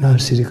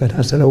n'asirika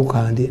n'asalawo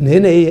kandi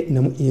naye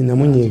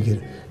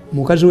namunyeegera.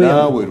 Mukazi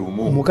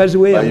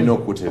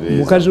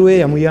we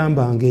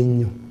yamuyambanga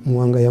ennyo.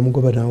 Muwanga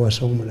yamugoba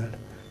n'awasa omulala.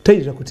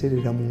 Tayinza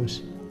kuteerera mu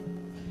nsi.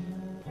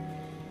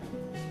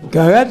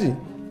 Kakati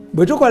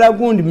bwe tukola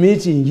gundi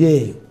meeting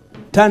eyo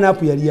turn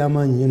up yali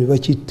y'amaanyi nnyo ne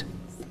bakitta.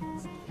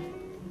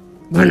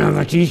 Bano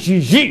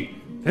abatiikiiki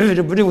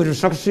everybody will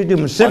succeed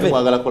in seven.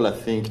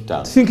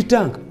 Think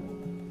tank.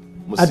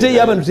 Ate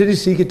ey'abantu teri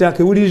think tank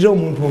ewuliriza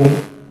omuntu omu.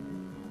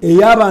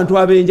 Ey'abantu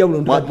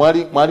ab'enjawulo.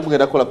 Mwali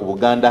mugenda kukola ku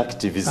Buganda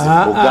activism.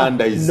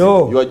 Bugandaism.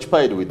 No. You are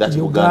occupied with that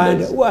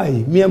Bugandaism.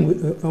 Why?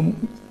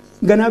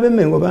 Gana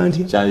bemengo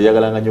banti. Chanjo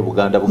yagalanga nnyo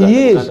Buganda.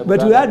 Yes,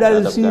 but we had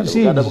other things.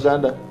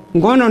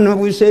 Ngono no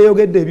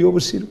wiseyogedde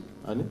ebyobusiru.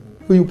 Ani?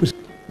 Uyupusi.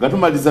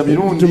 Gatumaliza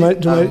mirundi.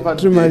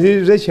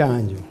 Tumalize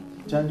chanjo.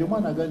 Chanjo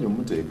mwana aganya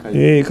omuteeka.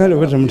 Kale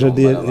bata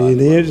mutadde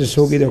naye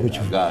zisogera ku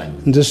kifaananyi.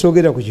 Nze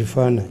sogera ku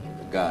kifaananyi.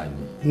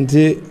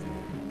 Nti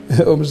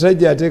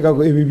omusajja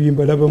ateekako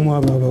ebibimba labamu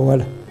abo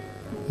abawala.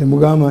 Ne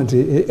mugamba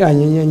nti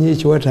anyenyanye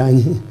ekiwata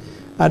anyi.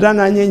 Ate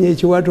ananyenya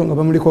ekiwato nga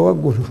bamuliko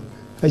waggulu.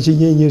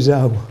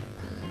 Akinyenyezaabwo.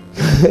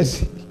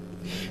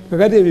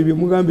 Kakati ebyo bye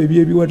mugamba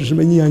ebyebiwato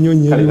simanyi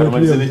yanyonye ebiwato.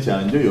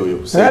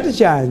 Kakati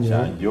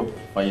kyanjo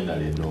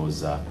finally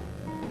ndowooza.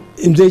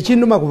 Nze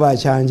ekinduma ku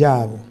bakyanja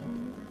abo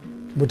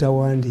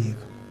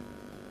butawandiika.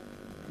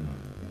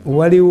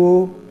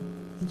 Waliwo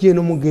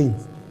Jeno Mugenyi.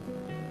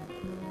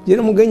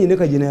 Jeno Mugenyi ne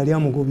Kajina yali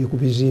amugobye ku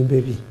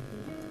bizimbe bye.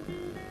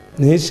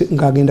 Naye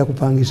ng'agenda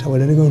kupangisa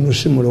wala ne gono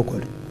si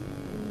mulokole.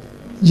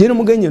 Jeno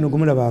Mugenyi ono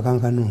gumulaba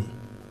akankano.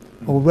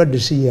 Obulwadde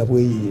si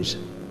yabweyiisa.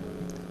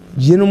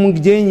 Jeno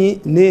Mugenyi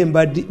ne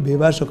Mbadi be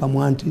basooka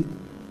mu anti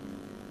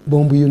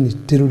bomb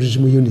unit,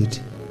 terrorism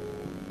unit.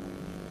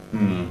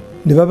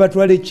 Ne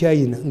babatwala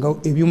China nga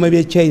ebyuma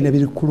bya China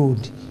biri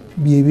crude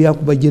bye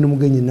byakuba Jeno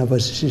Mugenyi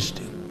nervous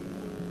system.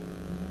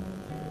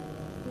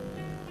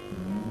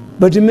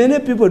 But many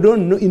people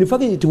don't know. In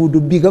fact, it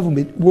would be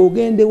government.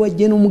 Wogende wa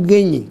Jeno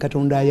Mugenyi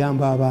Katonda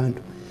ayamba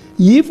abantu.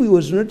 If he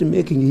was not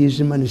making his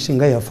money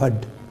singa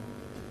yafadde.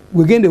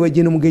 Wogende wa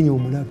Jeno Mugenyi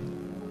omulabe.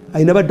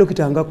 Ayina ba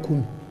dokita nga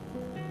 10.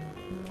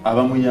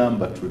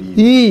 Abamuyamba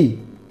tuli.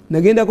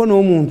 Nagendako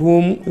n'omuntu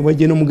omu wa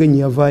Jeno Mugenyi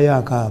yavaayo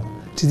akaaba.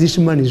 This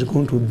man is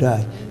going to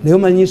die. Naye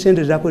omanyi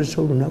sente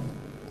zakozesa olunaku.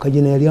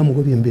 Kajina yali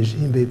amugobye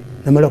mbizimbe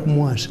namala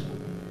kumwasa.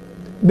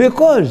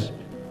 Because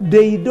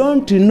they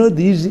don't know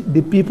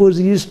the people's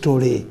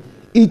history.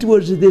 It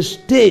was the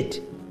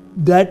state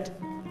that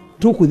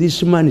took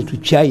this money to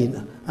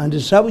China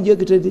and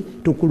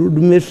subjected to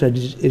crude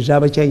methods as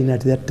our China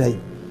at that time.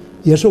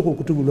 Yasoko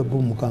okutugula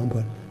bomu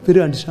Kampala. Very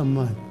handsome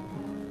man.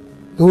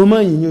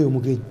 Omanyi nnyo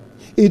Mugenyi.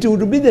 It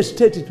would be the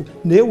state to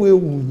naye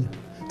weewuunya.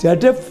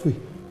 Tiateffe.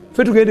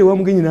 Fe tugende wa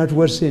Mugenyi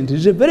n'atuwa sente.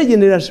 He's a very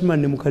generous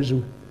man ne mukazi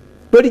we.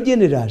 Very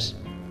generous.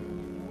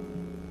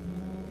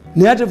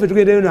 Naye ate fe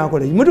tugendeyo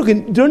n'akola. Emmotoka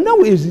tonna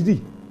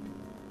weeziri.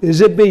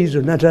 Ez'ebbeeyi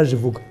zonna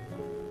atazivuga.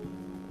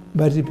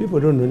 But people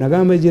don't know.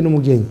 Nagamba Jeno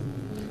Mugenyi.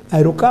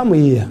 I will come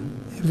here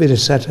every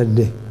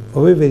Saturday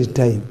or every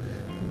time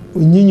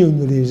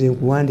onnyinyonyoleze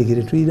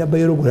nkuwandikire tuyina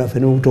biography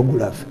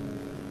n'obutography.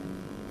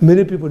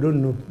 Many people don't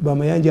know.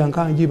 Bamayanja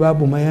nkanji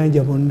babu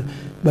mayanja bonna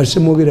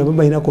basemogera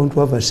bamayina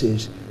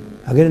controversies.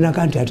 Agenda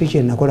nakanti ate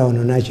kye nakola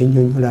wano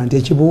nakinnyonnyola nti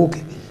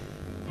ekibuuke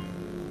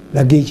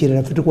laga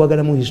ekirala ffe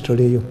tukwagala mu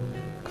history eyo.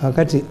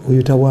 Kakati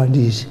oyo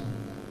tawandiise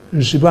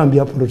nsibambi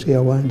apolo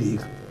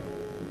teyawandiika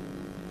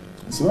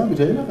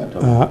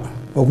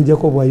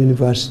okujjako obwa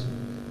university.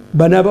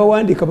 Bano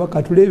abawandiika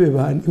bakatulebe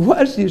bani.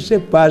 What is a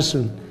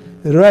person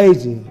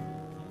writing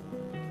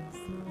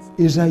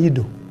is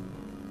idle.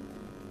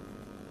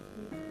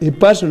 A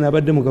person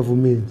abadde mu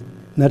gavumenti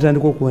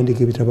natandika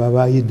okuwandiika ebitabo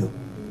aba idle.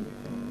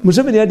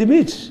 Museveni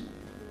admits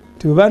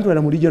ti bwe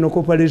bantwala mu regional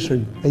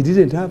corporation I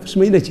didn't have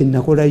simanyina kye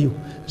nakolayo.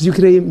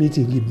 Zijjukirayo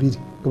meeting bbiri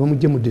nga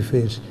bamugye mu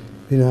defense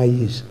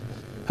binayiisa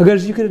agala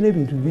zijjukira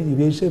n'ebintu bibiri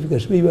byenseefika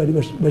sibe bali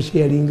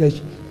basharinga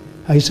ki.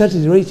 I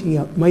started writing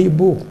my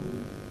book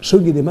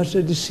Sowing the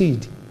Mustard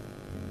Seed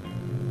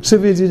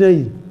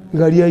 79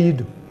 ngali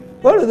idle.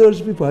 All of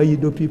those people are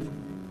idle people.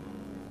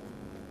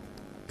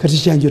 Kati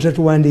kyanjo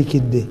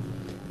tatuwandiikidde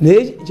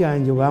naye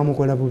kyanjo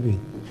baamukola bubi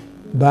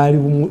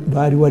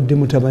baali wadde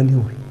mutabani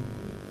we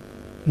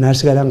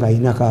nasigala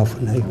ng'alina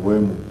kaafunayo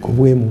ku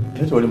bwemu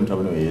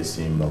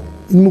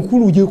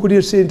mukulu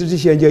gyekolera sente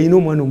zikyanja alina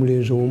omwana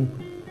omulenzi omu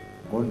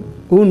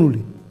onule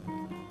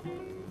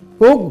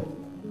ogu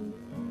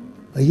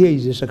ye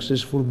is a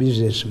successful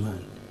businessman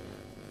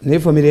naye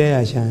familia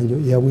ya kyanjo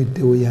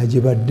yaweddewo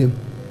yagibaddemu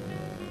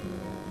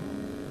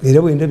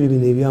era bwendabye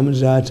bino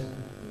ebyamuzaata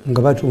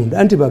nga batunda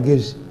anti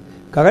bagezi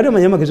kakati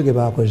amanya amagezi ge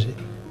bakoze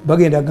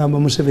bagenda gamba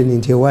Museveni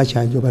nti ewa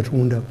kyanjo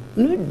batunda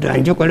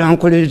njokola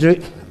nkoleze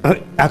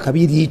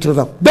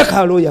akabiriito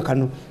bakalooya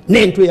kano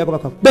n'entwe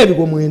yakabaka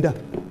bebigo mwenda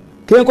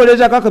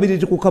kenkoleza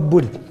kakabiriiti ku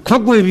kabbuli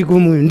kagwa ebigo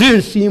mwenda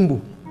ensimbu.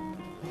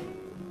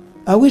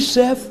 Are we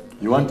safe?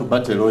 You want to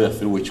battle lawyer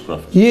through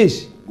witchcraft?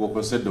 Yes.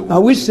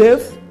 Are we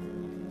safe?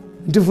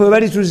 Nti ffe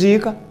bali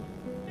tuziika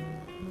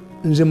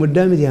nze mu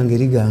ddaami lyange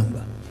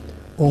ligamba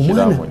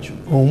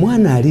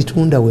omwana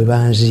alitunda we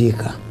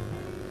banziika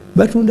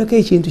batundako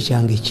ekintu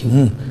kyange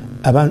kimu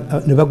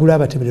ne bagula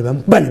abatebe ne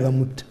bamukuba ne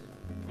bamutta.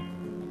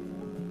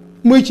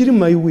 Mwekiri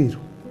mumayiwiro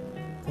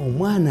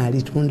omwana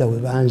alitunda we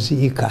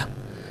banziika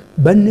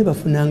banne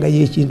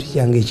bafunangayo ekintu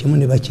kyange ekimu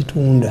ne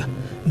bakitunda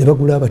ne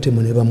bagula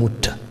abatemu ne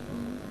bamutta.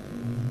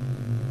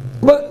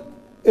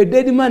 A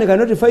dead man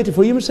cannot fight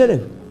for himself.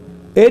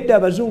 Edda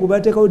abazungu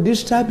bateekawo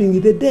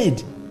disturbing the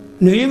dead.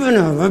 Naye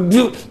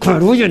bano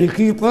kaluuya ne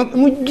kiipa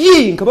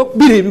mugye nga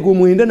bakubira ebigo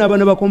mwenda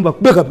n'abaana bakomu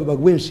bakubeka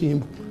bagwa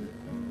ensimbu.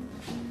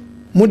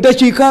 Mu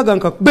ddakiika aga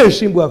nkakuba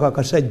ensimbu ako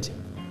akasajja.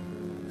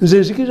 Nze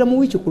nzikiriza mu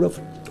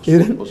witchcraft.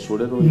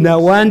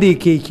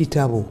 Nawandiika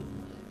ekitabo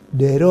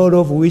The Role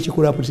of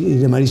Witchcraft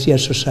in the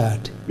Malicious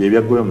Society.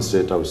 Byebyaggweyo mu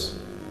State House.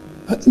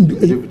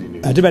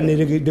 Ate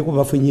baneregeddeko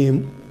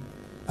bafunyeemu.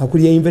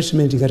 Akulya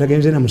investment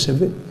katagenze na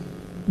Museveni.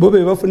 Bo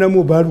be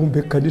bafunamu balumba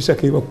ekkanisa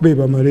ke bakube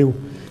bamalewo.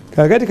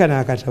 Kakati kana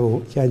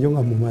akatabo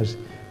kyanjonga mu mazi.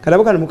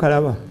 Kalabo kana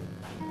mukalaba.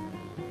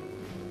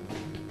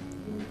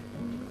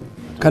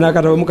 Kana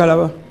akatabo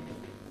mukalaba.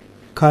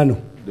 Kano.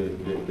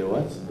 The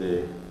what?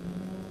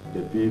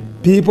 The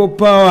people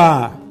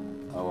power.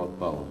 Our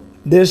power.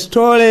 The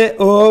story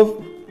of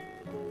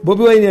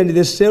Bobby Wine and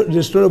the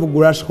story of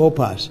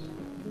grasshoppers.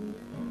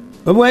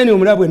 Bobby Wine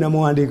omulabwe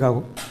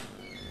namuwandiikako.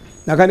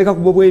 Nakandika ku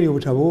Bobby Wine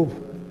obutabo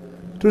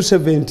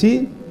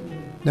 217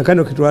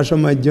 nakano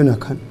kitwasoma jjo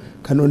nakano.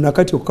 Kano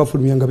nakati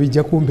okukafulumya nga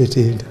bijja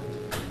kumbetenda.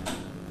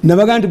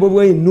 Nabaga nti Bobby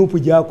Wine nuupu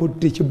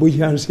gyakutte kibbo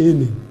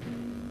kyansene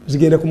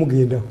zigenda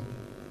kumugendako.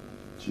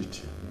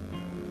 Chiti.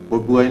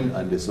 Bobby Wine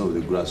and the soul of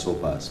the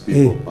grasshoppers,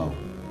 people power.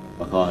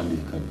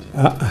 Bakawandika nti.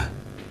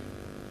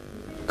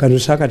 Kano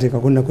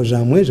saakateekako nnaku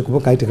za mwezi kuba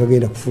kaite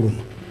kagenda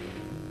kufuluma.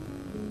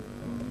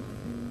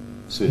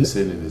 So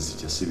ensenene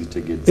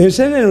zikyasibitegedde.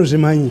 Ensenene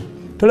ozimanyi.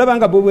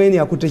 Tolabanga Bobby Wine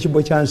akutte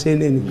ekibbo kya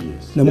nsenene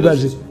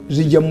namugazi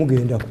zijja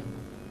mugendako.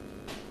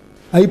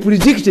 I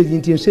predicted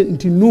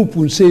nti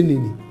nuupu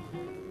nsenene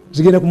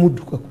zigenda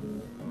kumuddukako.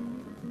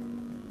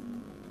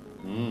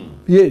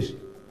 Yes.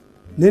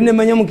 Nene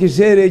manya mu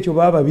kiseera ekyo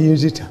baba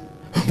binzita.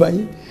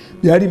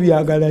 Byali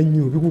byagala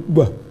nnyo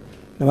bikukuba.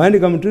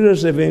 Nabandika mu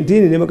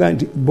 2017 ne baga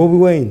nti Bobby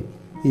Wine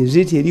is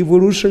it a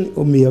revolution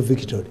or mere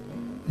victory?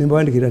 Ne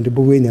bandikira nti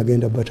Bobby Wine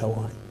agenda bata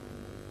wine.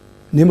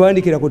 Ne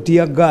bandikira ko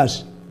tear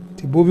gas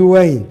ti Bobby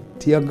Wine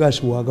tear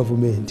gas wa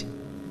government.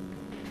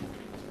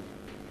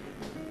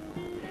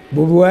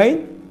 Bobby Wine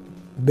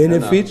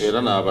benefits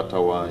era na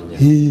abatawanya.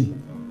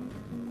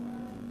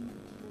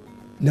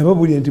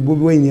 Nababuli nti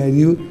Bobby Wine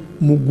yali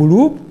mu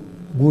group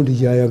gundi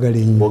gyayagala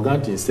ennyo.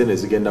 Boganti nsene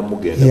zigenda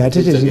mugenda.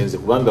 Kitegeeze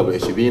kubanga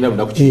ekibiina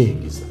bina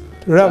kukiyingiza.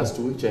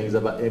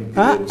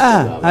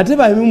 Ate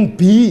ba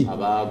MP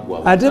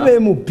abagwa. Ate ba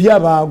MP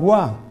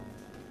abagwa.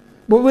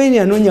 Bobby Wine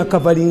anoonya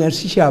kavalinga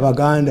sisha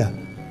abaganda.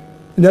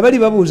 Nabali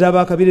babuuza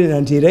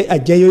abakabire nti era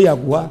ajjayo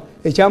yagwa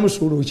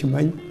ekyamusuula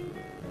okimanyi.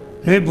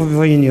 Naye Bobby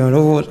Wine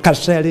yalowo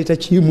kasa yaleeta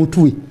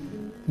kimutwe.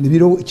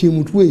 Nibiro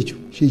kimutwe ekyo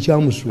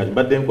kyekyamusuula. Kati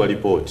badde nkwa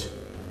report.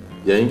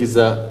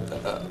 Yayingiza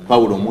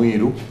Paulo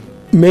Mwiru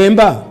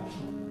member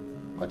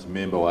kati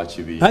member wa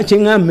kibi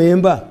achenga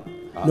member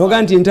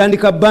noga nti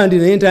ntandika bandi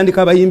naye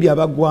ntandika abayimbi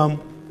abagwamu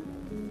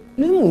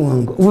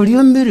nemuwanga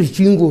olya mmere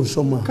kingo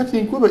osoma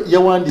kati nkweba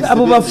yawandise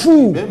abo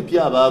bafu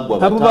bempya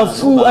abagwa abo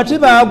bafu ate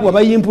bagwa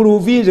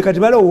bayimprovinze kati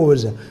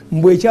balowooza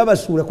mbwe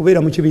ekyabasuula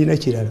kubeera mu kibiina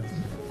kirala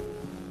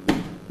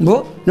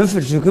mbo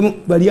naffe tutekemu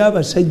bali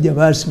abasajja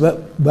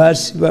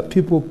basiba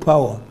people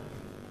power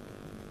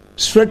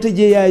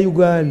strategy ya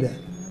Uganda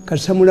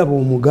kasamulaba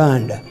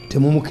omuganda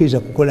temumukiriza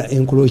kukola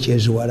enkoloki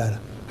eziwalala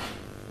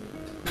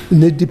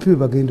ne DP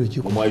bagenda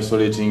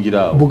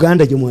okikola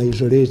Buganda gye mwa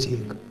isolating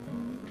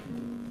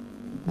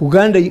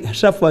Buganda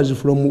suffers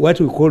from what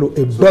we call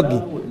a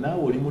buggy.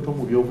 Now oli muto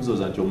mu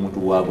byobuzoza nti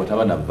omuntu wagwa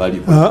tabana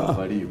value.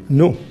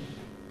 No.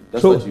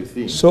 That's what you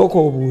think.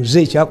 Soko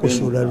obuuze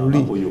ekyakusuula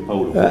luli.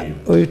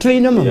 Oyo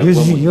toyina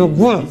magezi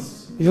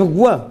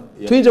yogwa.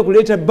 Tuyinza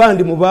kuleeta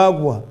bandi mu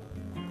baagwa.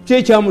 Ki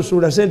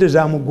ekyamusuula sente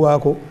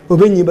zamugwako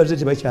oba ennyimba ze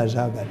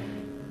tebakyazaagala.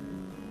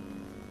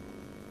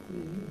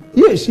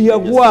 Yes,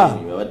 yagwa.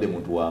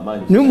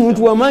 Ni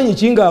muntu w'amaanyi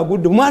kinga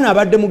agudde. Omwana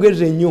abadde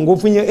mugezi ennyo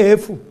ng'ofunye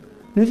F.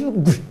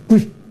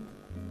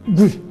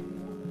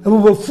 Abo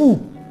bafu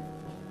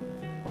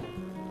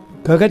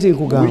kakati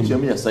nkugamba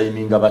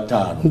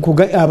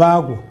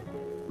abagwa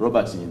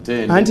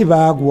anti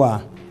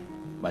bagwa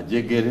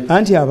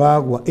anti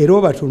abagwa era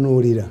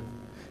obatunuulira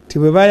ti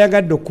bwe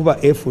bayagadde okuba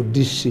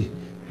FDC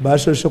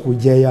basoose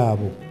kujjayo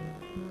abo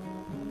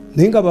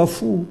naye nga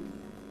bafu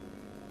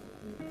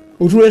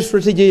otula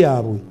strategy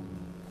yaabwe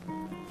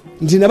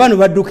nti nabano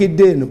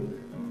baddukidde eno.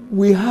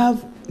 We have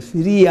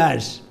 3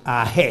 years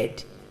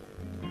ahead.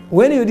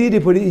 When you did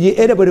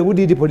anybody who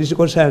did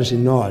political science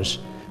knows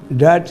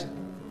that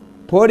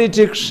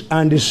politics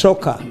and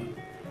soccer,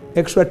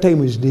 extra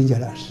time is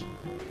dangerous.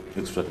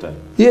 Extra time?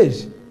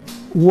 Yes.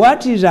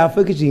 What is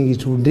affecting it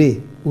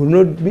today will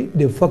not be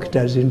the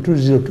factors in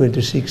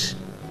 2026.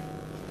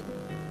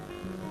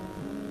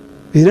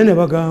 Era ne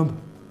bagamba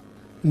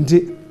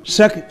nti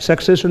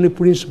succession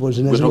principles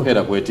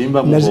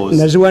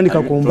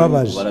naziwandika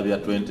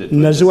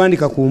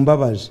ku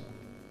mbabazi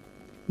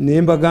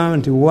naye mbagamba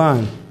nti 1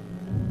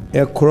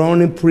 a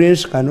crown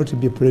prince cannot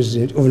be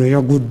president ono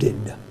yagudde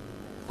edda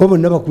kuba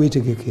bonna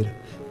bakwetegekera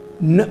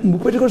mu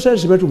political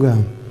science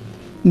batugamba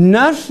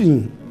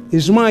nothing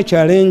is more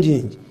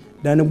challenging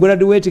than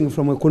graduating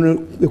from a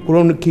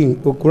crown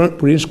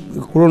prince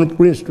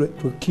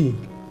to a king.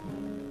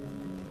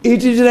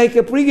 It is like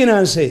a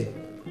pregnancy.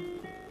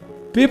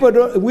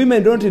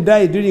 Women don't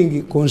die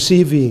during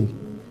conceiving,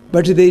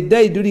 but they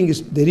die during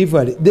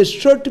delivery. The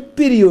short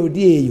period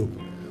eyo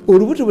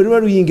olubuto bwe luba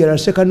luyingira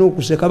aseka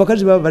n'okuseka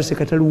abakazi baba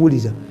baseka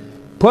taluwuliza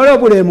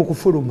problem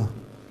kufuluma.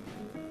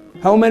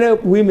 How many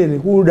women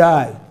who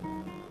die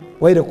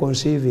while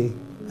conceiving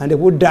and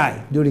who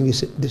die during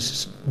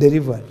this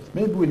delivery?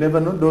 Maybe we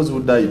never know those who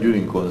die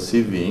during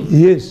conceiving.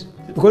 Yes,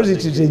 because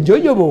it is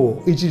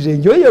enjoyable. It is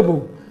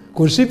enjoyable.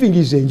 Conceiving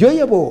is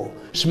enjoyable.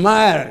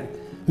 Smile,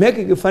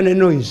 making a funny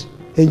noise.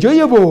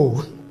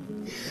 Enjoyable.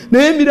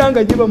 Naye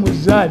miranga jiba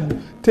muzali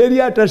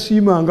teri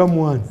atasiimanga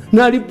mwana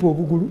nalipo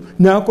obugulu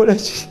nakola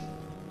ki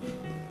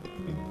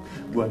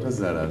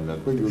bwatazalanga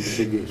kweli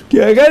okutegeera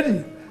kyagati.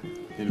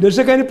 The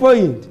second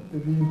point,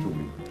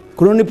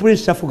 Crown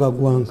Prince tafuga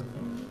gwanga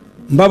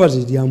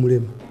mbabazi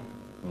lyamulema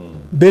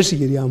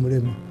Besigye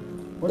lyamulema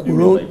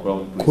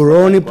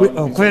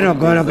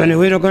okweragaalagane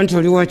weeraga nti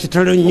oli wa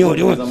kitalo nnyo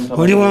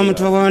oli wa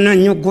mutawaana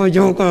nnyo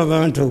gwojoka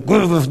abantu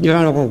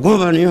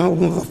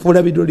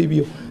gobafuula bidoli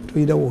byo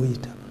toyina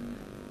woyita.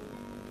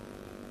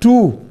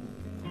 2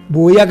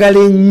 bw'oyagala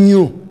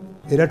ennyo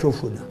era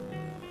tofuna.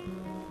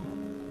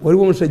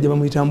 Waliwo omusajja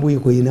bamuyita Mbuye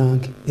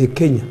Koinange e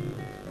Kenya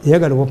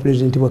yayagala obwa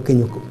pulezidenti bwa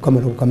Kenya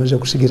Kamala kamaze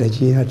kusigira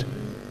Kenyatta.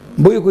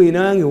 Mbuye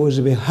Koinange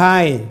was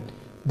behind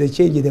the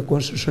change in the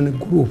constitutional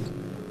group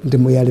nti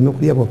muyaleme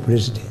kulya bwa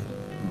pulezidenti.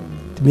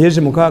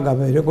 Myezi 6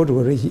 abaireko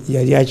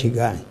yali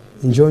akiganye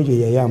njonjo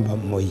yayamba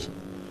Moi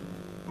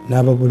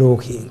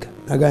n'abablocking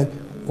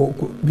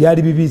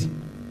byali bibiri.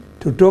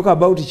 To talk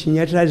about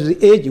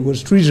Kenyatta's age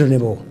was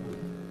treasonable.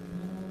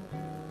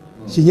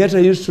 Kenyatta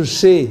used to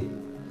say,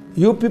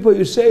 you people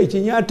you say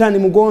Kenyatta ni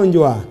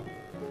mgonjwa.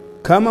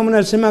 Kama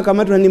mnasema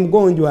Kamatwa ni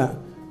mgonjwa,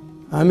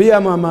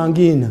 ambia Mama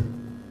Ngina.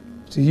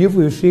 See if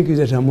you think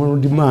that I'm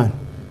on demand,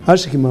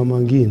 ask Mama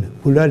Ngina.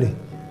 Kulale.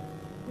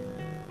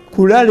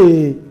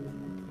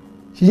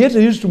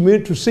 Kenyatta used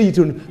to say it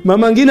on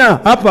Mama Ngina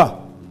hapa.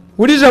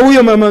 Uliza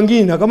huyo Mama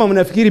Ngina kama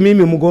mnafikiri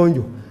mimi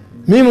mgonjwa.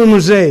 Mimi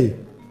mzee.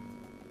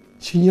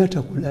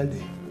 Kenyatta kulale.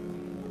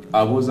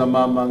 Abuza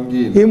Mama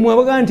Ngina.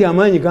 Mwabaga nti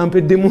amaanyi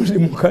kampedde muzi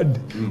mukadde.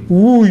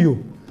 Huyo.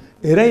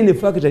 Era in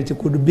fact it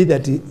could be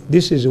that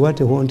this is what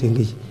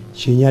haunting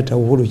Kenyatta,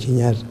 Uhuru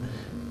Kenyatta.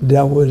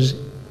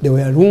 There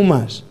were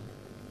rumors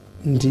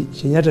nti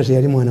Kenyatta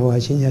teyali mwana wa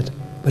Kenyatta,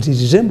 but it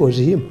resembles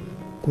him.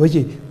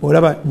 Kubachi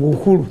olaba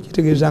Uhuru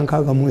kitegeeza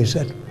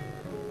 63.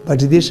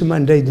 But this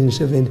man died in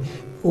 70.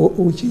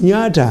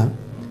 Kenyatta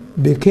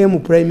became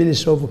Prime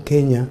Minister of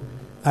Kenya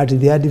at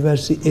the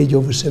advanced age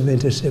of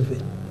 77.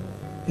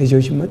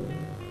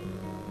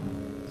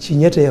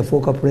 Kenyatta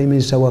yafuuka prime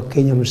minister wa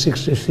Kenya mu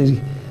 63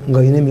 nga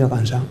alina emyaka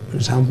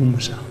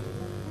 77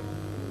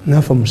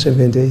 nafa mu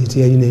 78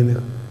 yalina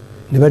emeka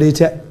ne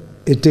baleeta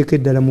etteeka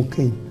eddala mu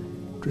Kenya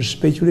to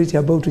speculate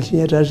about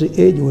Kenyatta's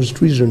age was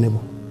treasonable.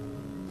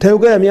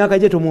 Tayogera myaka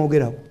gye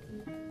tomwogerako.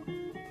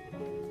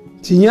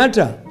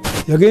 Kenyatta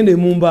yagenda e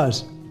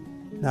Mombasa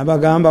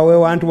nabagamba we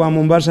wantu wa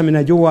Mombasa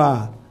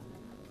minajua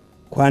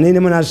kwa nini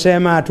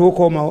mnasema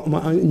tuko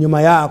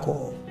nyuma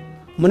yako,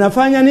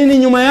 mnafanya nini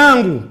nyuma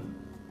yangu?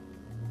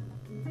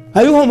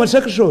 Are you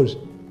homosexuals?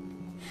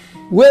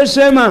 We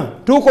sema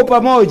tuko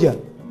pamoja.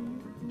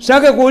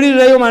 Sake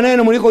kuuliza hiyo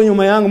maneno mliko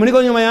nyuma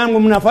yangu,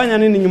 mnafanya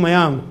nini nyuma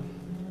yangu?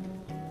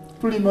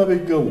 Tulima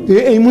begawo.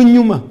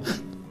 Munyuma.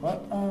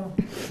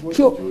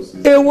 So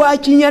ewa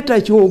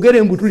Kenyatta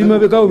kyogere mbu tulima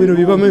begawo bino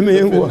biba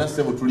memengo.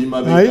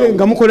 Aye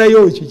nga mukola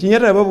yoki.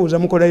 Kenyatta babuuza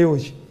mukola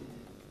yoki.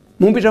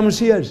 Mumpita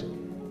musiyazi.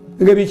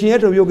 Ngebi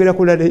Kenyatta byogera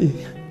kulade.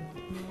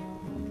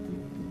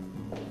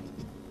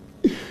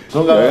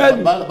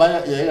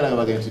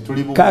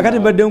 Kakati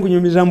badde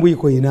nkunyumiza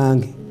Mbuyiko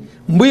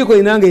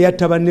inange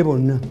yatta banne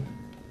bonna.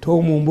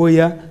 Tomu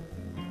Mboya,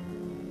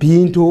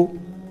 Pinto,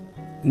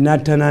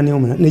 Natanani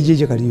omuna, ne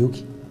Jeje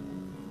Kariuki.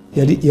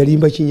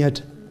 Yalimba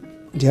Kenyatta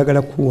nti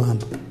agala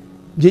kuwamba.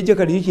 Jeje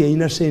Kariuki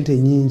yalina sente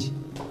nyingi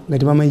nga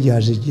tebamanyi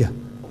azijja.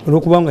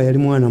 Olwokubanga yali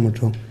mwana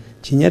muto.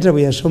 Kenyatta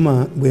bwe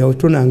yasoma bwe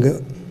yatonanga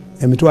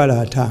emitwalo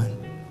 5.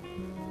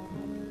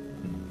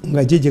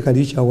 Nga Jeje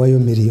Kariuki awayo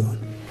million.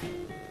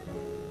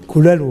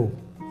 Kulalo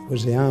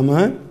was a young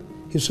man,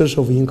 his source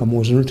of income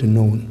was not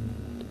known.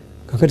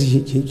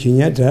 Kakati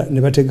Kenyatta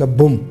ne batega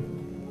boom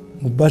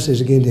mu buses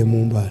zigende mu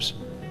Mombasa.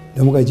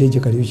 Namuga Jeje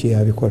Kariuki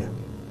yabikola.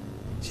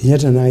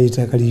 Kenyatta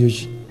n'ayita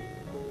Kariuki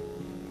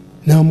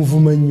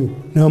n'amuvuma nnyo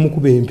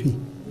n'amukuba empi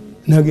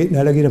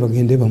n'alagira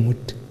bagende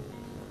bamutte.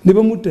 Ne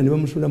bamutta ne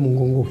bamusula mu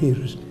Ngongo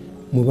Hills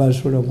mu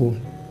basula gona.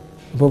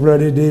 Popular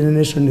Daily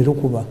Nation ne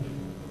lukuba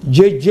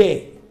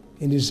Jeje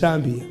in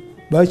Zambia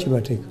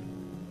bakibateka.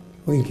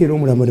 Oyinkira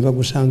omulamo ne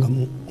bagusanga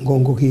mu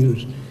Ngongo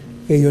Hills.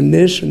 Eyo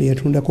nation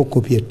yatundako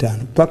kopi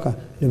 5 paka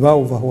ne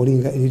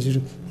baoverhaulinga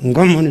editiro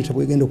ngamo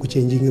tabwegenda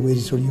okuchanginga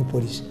editorial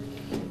policy.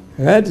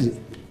 Kati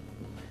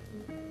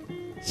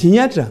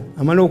Kenyatta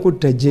amala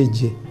okutta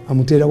Jeje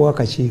amutera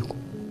wakakiiko.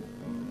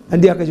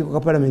 Andi akakiiko ka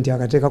parliament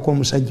akateekako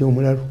omusajja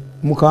omulalu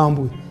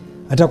mukambwe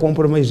ata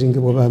compromising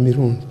bwa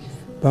mirundi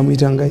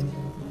bamuyitanga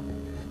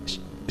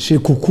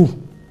Shikuku.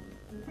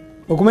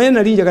 Okumanya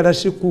nali njagala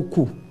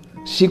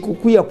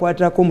Shikuku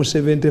yakwatako mu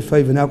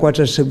 75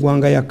 nakwata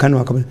Segwanga ya Kano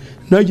akabana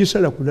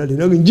nagisala kulale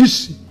nage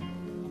njisi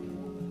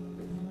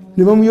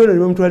ne bamuyona ne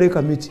bamutwala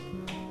committee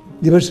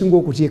ne basinga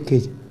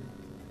okutyekeja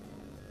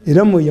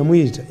era mo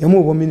yamuyita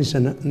yamuwa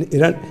minister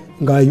era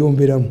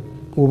ngayomberamu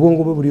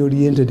obongo bwe buli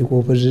oriented ku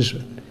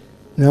opposition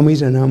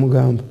namuyita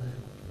namugamba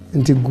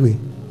nti gwe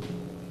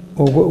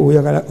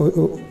oyagala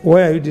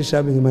why are you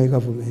disturbing my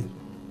government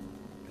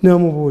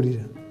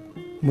namubulira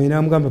mwina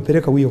amugamba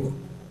pereka wiyo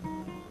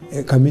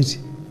committee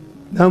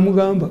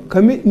namugamba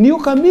new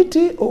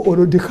committee or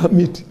old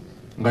committee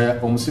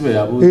ngaya omusibe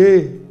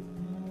yabuze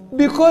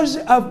because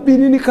I've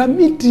been in a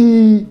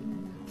committee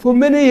for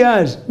many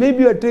years.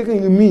 Maybe you are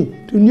taking me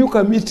to new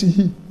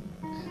committee.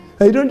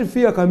 I don't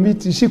fear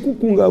committee.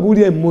 Shikukunga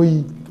buli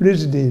moi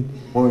president.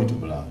 Point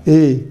blank.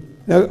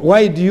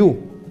 Why do you?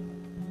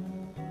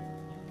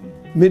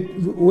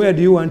 Where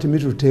do you want me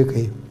to take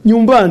you?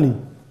 Nyumbani.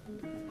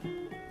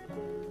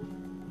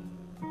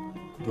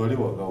 Dole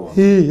wagawa.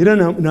 Ira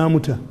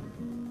namuta.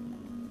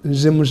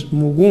 Nze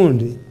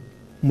mugundi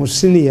mu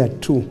senior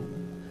 2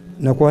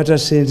 nakwata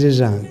sente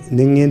zange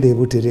nengende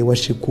ebutere wa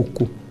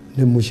Shikuku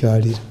ne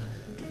mukyalira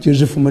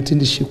Joseph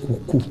Matindi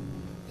Shikuku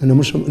na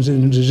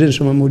nze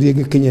nsoma muri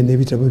Kenya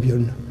nebitabo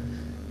byonna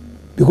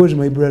because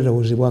my brother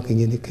was working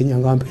in Kenya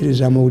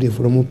ngampereza amawulire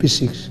from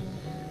P6.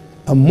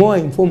 I'm more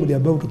informed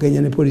about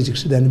Kenyan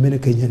politics than many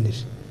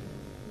Kenyans.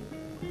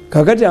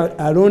 Kakati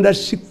alonda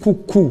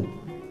Shikuku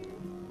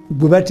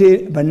gwebate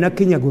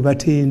bannakenya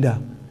gwebatenda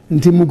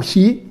nti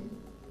muki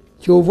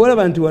kyovola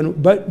bantu wano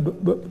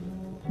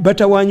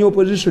batawanya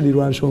opposition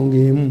lwa nsonga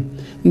emu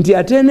nti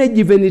atene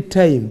given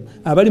time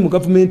abali mu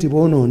government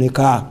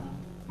bonooneka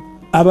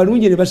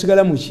abalungi ne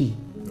basigala muki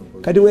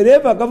kati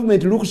wherever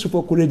government looks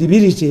for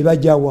credibility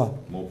ebajawa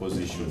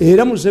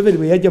era Museveni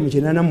bwe yajja mu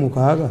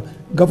 86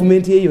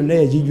 government ye yonna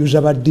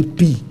yajijuza ba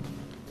DP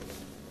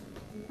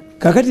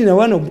kakati na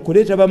wano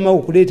kuleta bamawo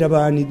kuleta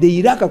baani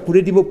they lack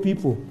credible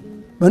people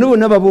bano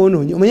bonna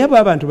babonoonye omanya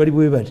abantu bali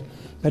bwe bati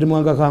kati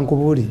mwanga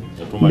kankubuli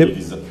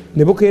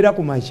ne bukeera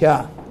ku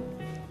makya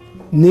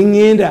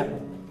nengenda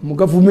mu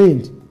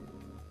government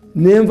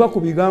nenva ku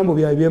bigambo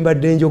bya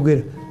byembadde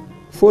njogera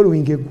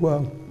following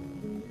eggwaawo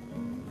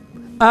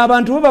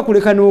abantu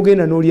bakuleka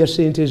n'ogenda n'olya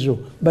sente zo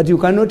but you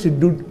cannot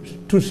do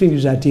two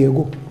things at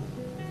ego.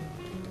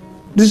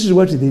 This is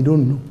what they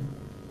don't know.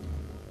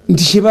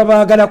 Nti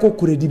kyebabagalako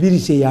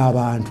credibility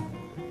y'abantu.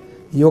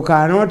 You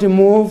cannot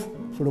move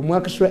from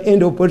one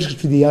end of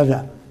politics to the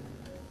other.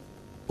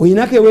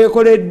 Oyinake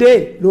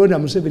weekoledde londa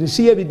Museveni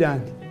si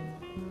evident.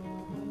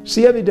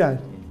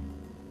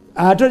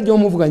 ate ojja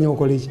omuvuganya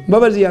okoleki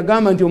Mbabazi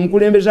yagamba nti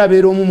omukulembeze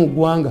abeera omu mu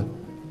ggwanga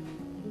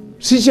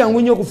si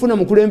kyangu nnyo okufuna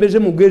mukulembeze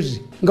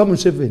mugezi nga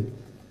Museveni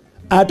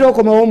ate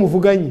okomawo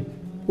omuvuganye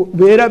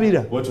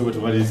beerabira